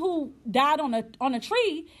him who died on a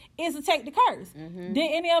tree is to take the curse. Did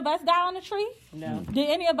any of us die on a tree? No. Did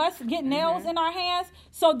any of us get nails in our hands?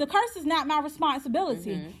 So the curse is not my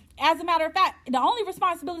responsibility. As a matter of fact, the only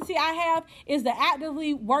responsibility I have is to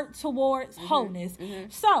actively work towards wholeness.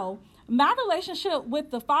 So my relationship with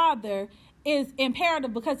the Father is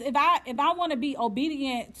imperative, because if I want to be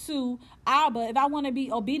obedient to Abba, if I want to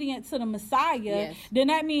be obedient to the Messiah, then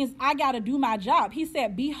that means I got to do my job. He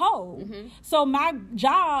said, be whole. So my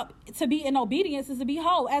job to be in obedience is to be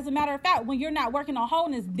whole. As a matter of fact, when you're not working on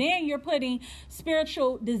wholeness, then you're putting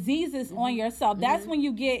spiritual diseases on yourself. That's when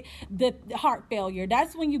you get the heart failure.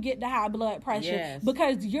 That's when you get the high blood pressure,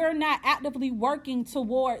 because you're not actively working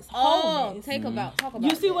towards wholeness. Talk about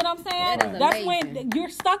You see that. what I'm saying? That is That's amazing. when you're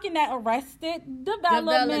stuck in that arrested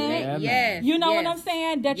development. Yes. You know yes. what I'm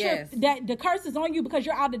saying? That that the curse is on you because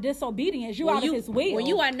you're out of disobedience. You're out of his will. When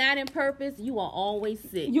you are not in purpose, you are always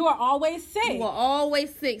sick. You are always sick. You are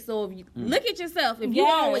always sick. So if you look at yourself, if you're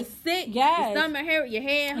always sick, your stomach hurt, your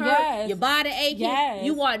head hurt, your body aching,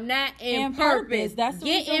 you are not in purpose. That's the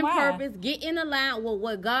get reason in why. purpose. Get in line with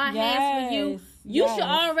what God has for you. You should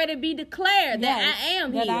already be declared that I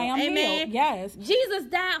am healed. Amen. Healed. Yes. Jesus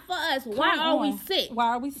died for us. Why are we sick? Why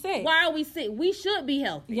are we sick? Why are we sick? We should be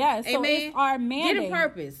healthy. Yes. So Amen. it's our mandate. Get in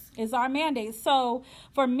purpose. It's our mandate. So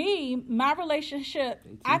for me, my relationship,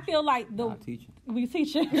 I feel like we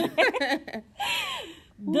teach it.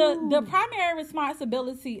 the primary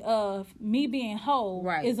responsibility of me being whole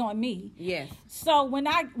Right. is on me. Yes. So when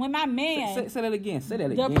my man, Say that again. Say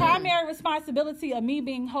that the again. primary responsibility of me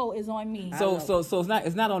being whole is on me. So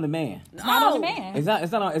it's not on the man. It's not on the man.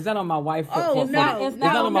 It's not on my wife. Oh, no. It's It's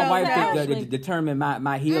not on my no, wife no. to determine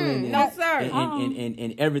my healing no, sir.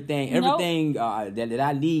 and everything Nope. that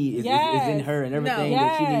I need is in her, and everything No.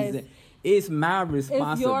 that she Yes. needs. It's my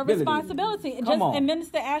responsibility. It's your responsibility. Come on. And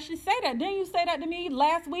Minister Ashley say that. Didn't you say that to me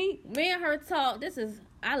last week? Me and her talk.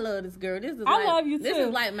 I love this girl. I love you, This too.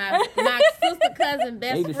 is like my sister, cousin,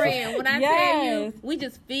 best Baby friend. When I tell Yes. you, we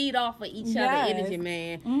just feed off of each Yes. other energy,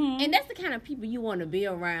 man. Mhm. And that's the kind of people you want to be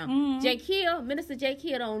around. Minister J.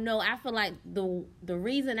 Kill don't know. I feel like the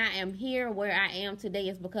reason I am here where I am today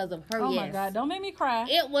is because of her. Oh yes. my God! Don't make me cry.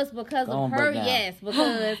 It was because Go of on, her, break down. yes.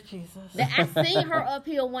 Because Jesus. I seen her up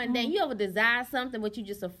here one day. You ever desire something, but you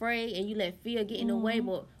just afraid and you let fear get in the way?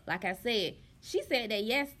 But like I said, she said that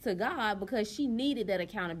yes to God because she needed that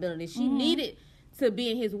accountability. She needed to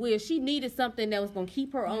be in His will. She needed something that was going to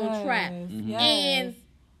keep her on track. Yes. And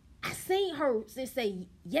I seen her say,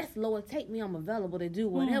 yes, Lord, take me. I'm available to do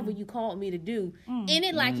whatever you called me to do. And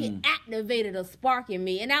it it activated a spark in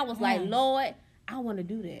me. And I was like, Lord, I want to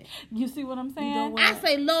do that. You see what I'm saying? You know what? I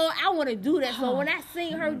say, Lord, I want to do that. So when I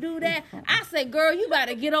seen her do that, I say, girl, you got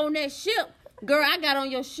to get on that ship. Girl, I got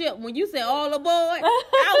on your ship. When you said all aboard,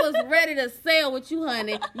 I was ready to sail with you,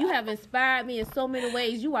 honey. You have inspired me in so many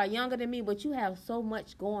ways. You are younger than me, but you have so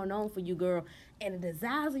much going on for you, girl. And the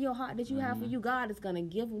desires of your heart that you have for you, God is going to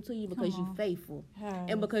give them to you because you're faithful. Yes.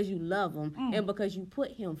 And because you love Him. And because you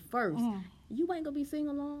put Him first. You ain't going to be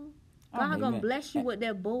single long. God gonna bless you with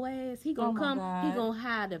that Boaz. He gonna come. God. He gonna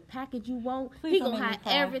hide the package you want. Please He don't gonna make me hide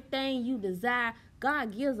cry. everything you desire.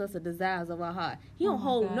 God gives us the desires of our heart. He don't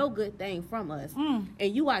hold God. no good thing from us. And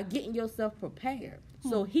you are getting yourself prepared.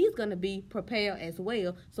 So He's gonna be prepared as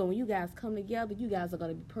well. So when you guys come together, you guys are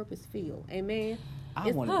gonna be purpose filled. Amen.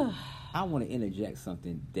 I want to interject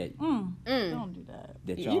something that Don't do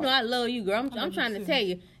that. y'all, You know I love you, girl. I'm love trying you to too. tell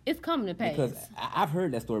you, it's coming to pass. because I've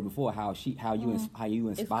heard that story before. How you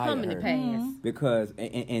It's inspired coming her. to pass. Because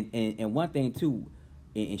and one thing too,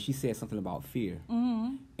 and she said something about fear,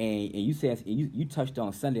 and you said you touched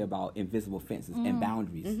on Sunday about invisible fences and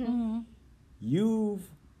boundaries. You've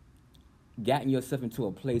gotten yourself into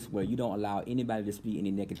a place where you don't allow anybody to speak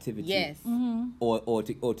any negativity, Yes. or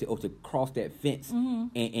to cross that fence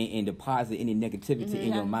and deposit any negativity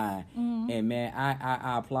in your mind. And man,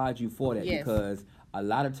 I applaud you for that, Yes. because a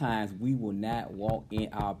lot of times we will not walk in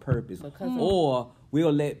our purpose, Because or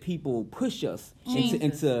we'll let people push us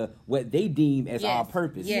into what they deem as our Yes.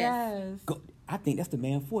 purpose. Yes. Go, I think that's the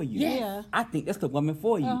man for you. Yeah. I think that's the woman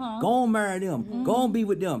for you. Go on, marry them. Go on, be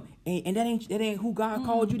with them. And that ain't who God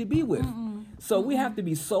called you to be with. So we have to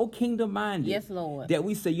be so kingdom minded. Yes, Lord. That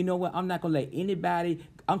we say, you know what? I'm not gonna let anybody.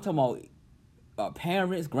 I'm talking about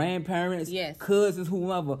parents, grandparents, Yes. cousins,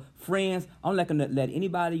 whomever, friends. I'm not gonna let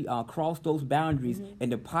anybody cross those boundaries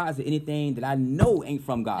and deposit anything that I know ain't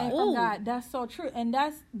from God. And from God, that's so true, and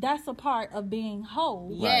that's a part of being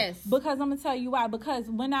whole. Yes. Because I'm gonna tell you why. Because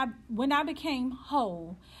when I became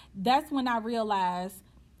whole, that's when I realized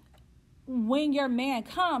when your man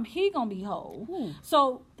come, he gonna be whole.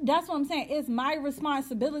 So that's what I'm saying. It's my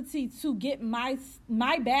responsibility to get my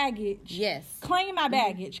baggage. Yes. Claim my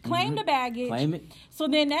baggage. Claim the baggage. Claim it. So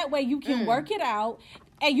then that way you can work it out.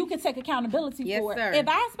 And you can take accountability Yes, for it. sir. If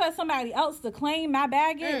I expect somebody else to claim my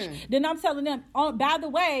baggage, then I'm telling them, oh, by the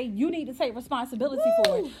way, you need to take responsibility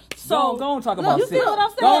for it. So go on, talk about you six. see what I'm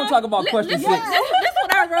saying? Go on, talk about question Listen, 6. this is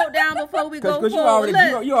what I wrote down before we go Because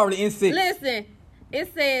forward. you already in 6. Listen,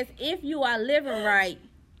 it says if you are living right,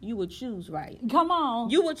 you will choose right. Come on.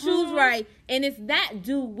 You will choose right, and it's not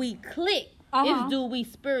do we click, it's do we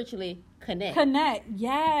spiritually connect. Connect,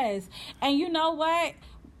 yes. And you know what?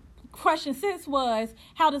 Question 6 was,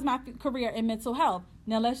 how does my career in mental health?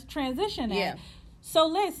 Now let's transition that. Yeah. So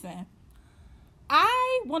listen,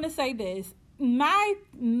 I want to say this. My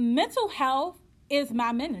mental health is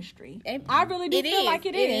my ministry. I really do feel like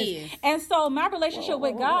it is. And so my relationship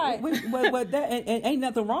with God. But that and ain't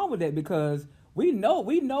nothing wrong with that, because we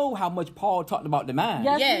know how much Paul talked about the mind.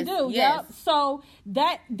 Yes, we do. Yes. Yep. So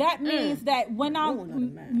that means that when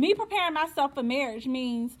me preparing myself for marriage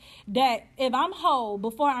means that if I'm whole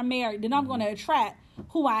before I'm married, then I'm going to attract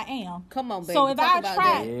who I am. Come on, baby. So if Talk I about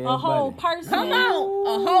attract that. a whole Yeah, person, Come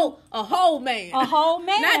on, a whole man,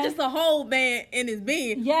 not just a whole man in his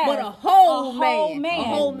being, Yes. but a whole man. a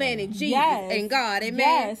whole man in Jesus and God. Amen.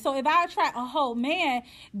 Yes. So if I attract a whole man,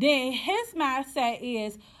 then his mindset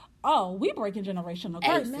is, oh, we breaking generational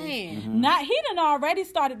curses. Amen. Not he done already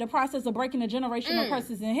started the process of breaking the generational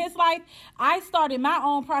curses in his life. I started my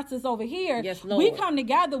own process over here. Yes, Lord. We come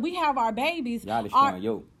together. We have our babies. Y'all destroying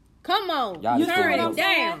yoke. Come on. Y'all You see destroying what I'm yoke.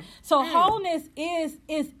 saying? Down. So wholeness is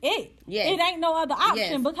it. Yes. It ain't no other option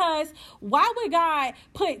Yes. because why would God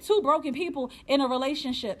put two broken people in a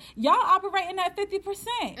relationship? Y'all operating at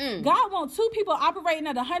 50%. God wants two people operating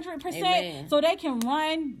at 100% Amen. so they can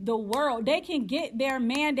run the world. They can get their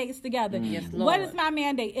mandates together. Yes, What Lord. is my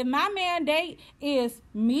mandate? If my mandate is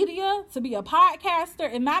media, to be a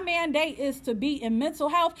podcaster, if my mandate is to be in mental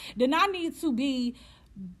health, then I need to be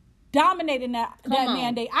dominating that on.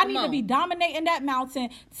 mandate. I Come need to on. be dominating that mountain,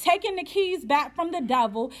 taking the keys back from the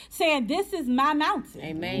devil, saying this is my mountain.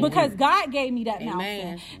 Amen. Because God gave me that Amen.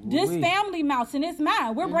 mountain. This Ooh-wee. family mountain is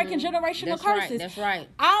mine. We're breaking generational That's right. curses. That's right.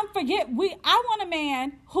 I want a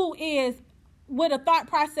man who is with a thought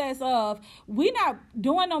process of we not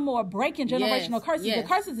doing no more breaking generational Yes, curses. yes. The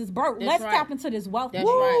curses is broke. That's Let's right. tap into this wealth. That's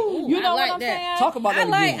Woo! right. Ooh, You I know like what I'm that. saying? Talk about that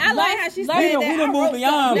again. I like how she We said done- that. we done I moved wrote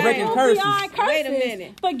beyond something breaking down. curses. Beyond curses. Wait a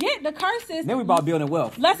minute. Forget the curses. Then we about building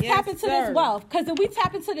wealth. Let's Yes, tap into sir. this wealth. Because if we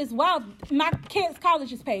tap into this wealth, my kids'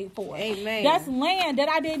 college is paid for. Amen. That's land that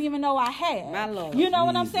I didn't even know I had. My Lord. You know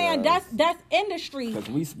what I'm saying? Jesus. That's industry Because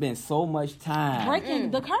we spend so much time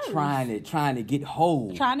breaking the curse. trying to get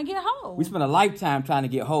whole. Trying to get whole. We spend a lifetime trying to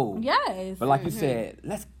get whole. Yes. But like you said,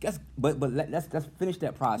 let's finish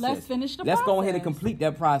that process. Let's finish the Let's go ahead and process. complete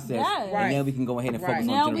that process, Yes. and Right. then we can go ahead and focus Right.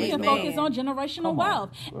 Now on we can generational Amen. focus wealth. on generational Come on. wealth.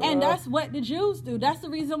 And that's what the Jews do. That's the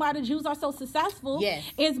reason why the Jews are so successful. Yes.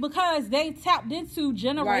 Is because they tapped into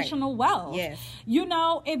generational wealth. Yes. You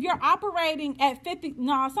know, if you're operating at 50,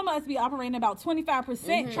 no, some of us be operating about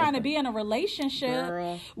 25% trying to be in a relationship.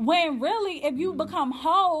 Girl. When really, if you become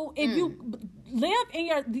whole, if you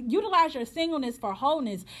utilize your singleness for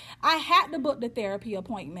wholeness. I had to book the therapy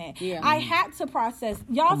appointment. Yeah. I had to process.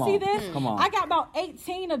 Y'all Come see on. this? Come on. I got about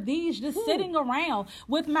 18 of these just sitting around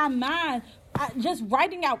with my mind. Just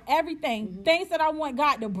writing out everything, things that I want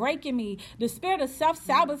God to break in me, the spirit of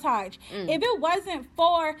self-sabotage. If it wasn't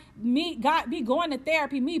for me, me going to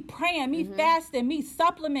therapy, me praying, me fasting, me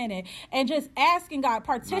supplementing, and just asking God,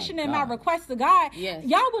 partitioning my God. requests to God, Yes.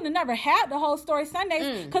 y'all would have never had the whole story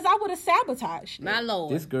Sundays because I would have sabotaged it. My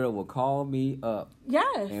Lord. This girl will call me up,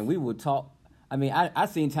 Yes. and we would talk. I mean, I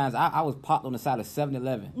seen times I was popped on the side of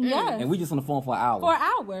 7-Eleven, Yes. and we just on the phone for an hour. For an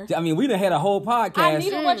hour. I mean, we done had a whole podcast I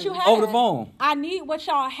needed what you had. over the phone. I need what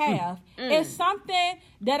y'all have. It's something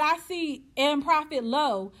that I see in Prophet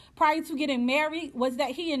Lowe prior to getting married was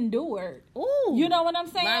that he endured. Ooh. You know what I'm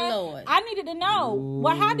saying? My Lord. I needed to know.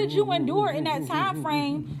 Well, how did you endure in that time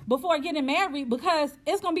frame before getting married? Because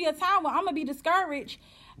it's gonna be a time where I'm gonna be discouraged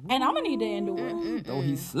and I'm gonna need to endure. Though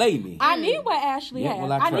he slay me. I need what Ashley Yeah, has.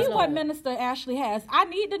 well, I I trust need what her. Minister Ashley has. I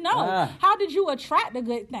need to know. Ah. How did you attract a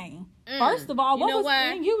good thing? First of all, You what know was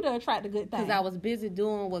why? in you to attract a good thing? Because I was busy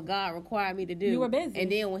doing what God required me to do. You were busy.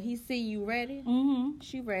 And then when he see you ready,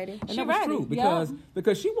 she ready. And She that was ready, true yeah.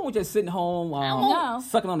 because she won't just sitting home No.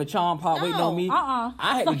 sucking on the charm pot waiting on me. Uh-uh.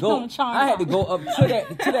 I had to Sucking go. on the charm I had to pot. go up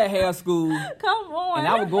to that hair school, Come on. and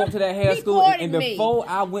I would go up to that hair He school, courted and me. before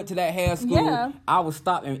I went to that hair school, Yeah. I would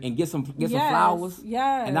stop and get some Yes, flowers.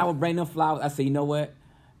 yes. And I would bring them flowers. I said, you know what?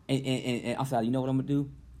 And I said, you know what I'm gonna do?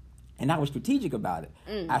 And I was strategic about it.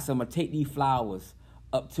 I said, I'm gonna take these flowers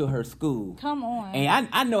up to her school. Come on. And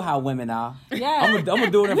I know how women are. Yeah. I'm gonna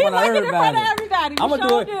do it in We front of like it in everybody. front of everybody. We I'm gonna do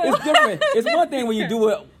sure it. do. It's different. It's one thing when you do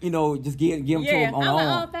it, just give them to them on I'm their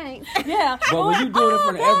like, own. oh, thanks. Yeah. But when you do it in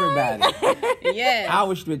front of everybody, Yes. I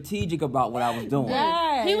was strategic about what I was doing.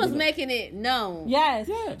 Yes. He was making it known. Yes.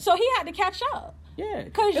 Yeah. So he had to catch up. Yeah.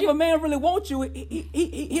 'Cause If you- a man really wants you,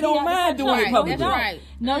 he don't had to mind catch doing up. it Right, publicly. that's right.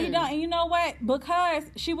 No, you don't. And you know what? Because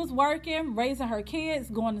she was working, raising her kids,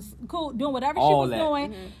 going to school, doing whatever she All was that.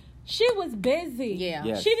 doing. She was busy. Yeah.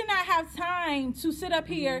 Yes. She did not have time to sit up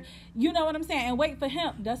here, you know what I'm saying, and wait for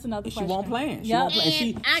him. That's another And she question. won't plan. She Yep. won't plan.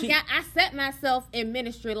 And And I set myself in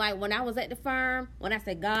ministry like when I was at the firm, when I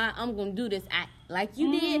said, God, I'm gonna do this. Like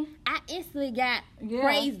you did, I instantly got Yeah.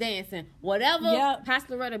 praise dancing. Whatever Yep.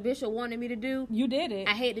 Pastor Loretta Bishop wanted me to do, You did it.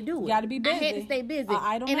 I had to do it. You gotta be busy. I had to stay busy.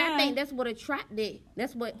 I don't and mind. I think that's what attracted.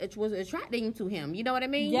 That's what it was attracting to him. You know what I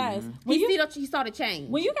mean? Yes. When He saw the change.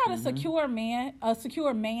 When you got a secure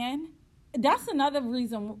man, that's another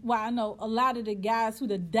reason why I know a lot of the guys who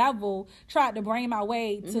the devil tried to bring my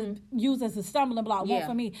way to use as a stumbling block won't Yeah.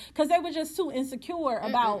 for me, because they were just too insecure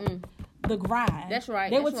about the grind. That's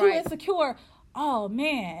right, They were that's too right. insecure. Oh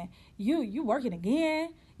man, you working again?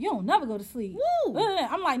 You don't never go to sleep. Woo.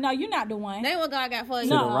 I'm like, no, you're not the one. That ain't what God got for you.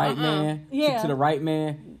 to No, the right man, Yeah. to the right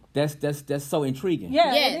man, that's so intriguing.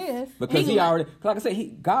 Yeah, Yes. it is. Because he already, like I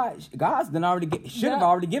said, God's done already should have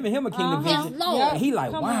already given him a kingdom Uh-huh. vision. Yes, Lord. And he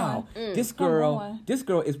like, Come wow, on. this Come girl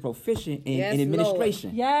on. is proficient in, Yes, in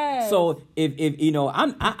administration. Yes. So if you know,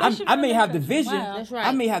 I may have the vision, Wow. That's right.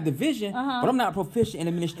 I may have the vision, but I'm not proficient in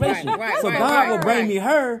administration. Right, so right, God right, will bring right. me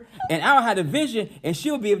her, and I'll have the vision, and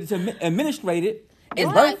she'll be able to administrate it. It's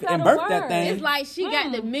And like- birth that It's thing. It's like she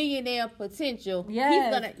got the millionaire potential.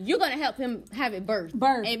 Yes. You're gonna help him have it birth.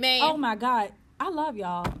 Birth. Amen. Oh my God. I love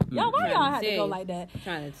y'all. Y'all, why y'all had to go like that?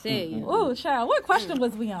 Trying to tell you. Oh, child, what question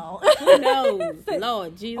was we on? Who knows?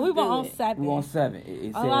 Lord Jesus. We were on good. 7. We're on 7.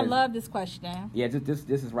 It Oh, I says- love this question. Yeah, this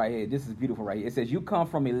is right here. This is beautiful right here. It says, you come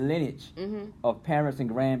from a lineage of parents and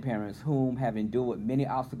grandparents whom have endured many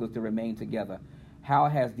obstacles to remain together. How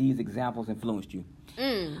has these examples influenced you?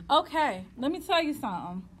 Okay, let me tell you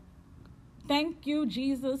something. Thank you,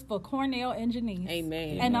 Jesus, for Cornell and Janice.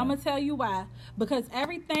 Amen. And I'm going to tell you why. Because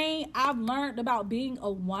everything I've learned about being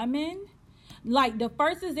a woman, like the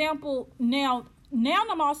first example, now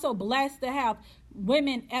I'm also blessed to have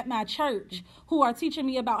women at my church who are teaching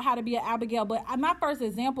me about how to be an Abigail. But my first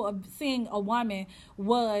example of seeing a woman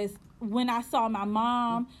was when I saw my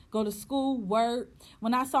mom go to school, work,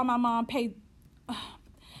 when I saw my mom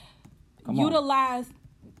utilize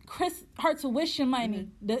her tuition money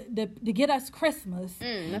to get us Christmas.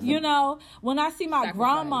 You know, when I see my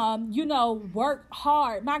grandma, you know, work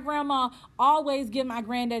hard. My grandma always give my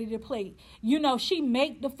granddaddy the plate. You know, she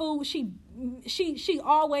make the food. She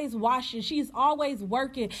always washing. She's always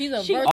working. She's a she virtuous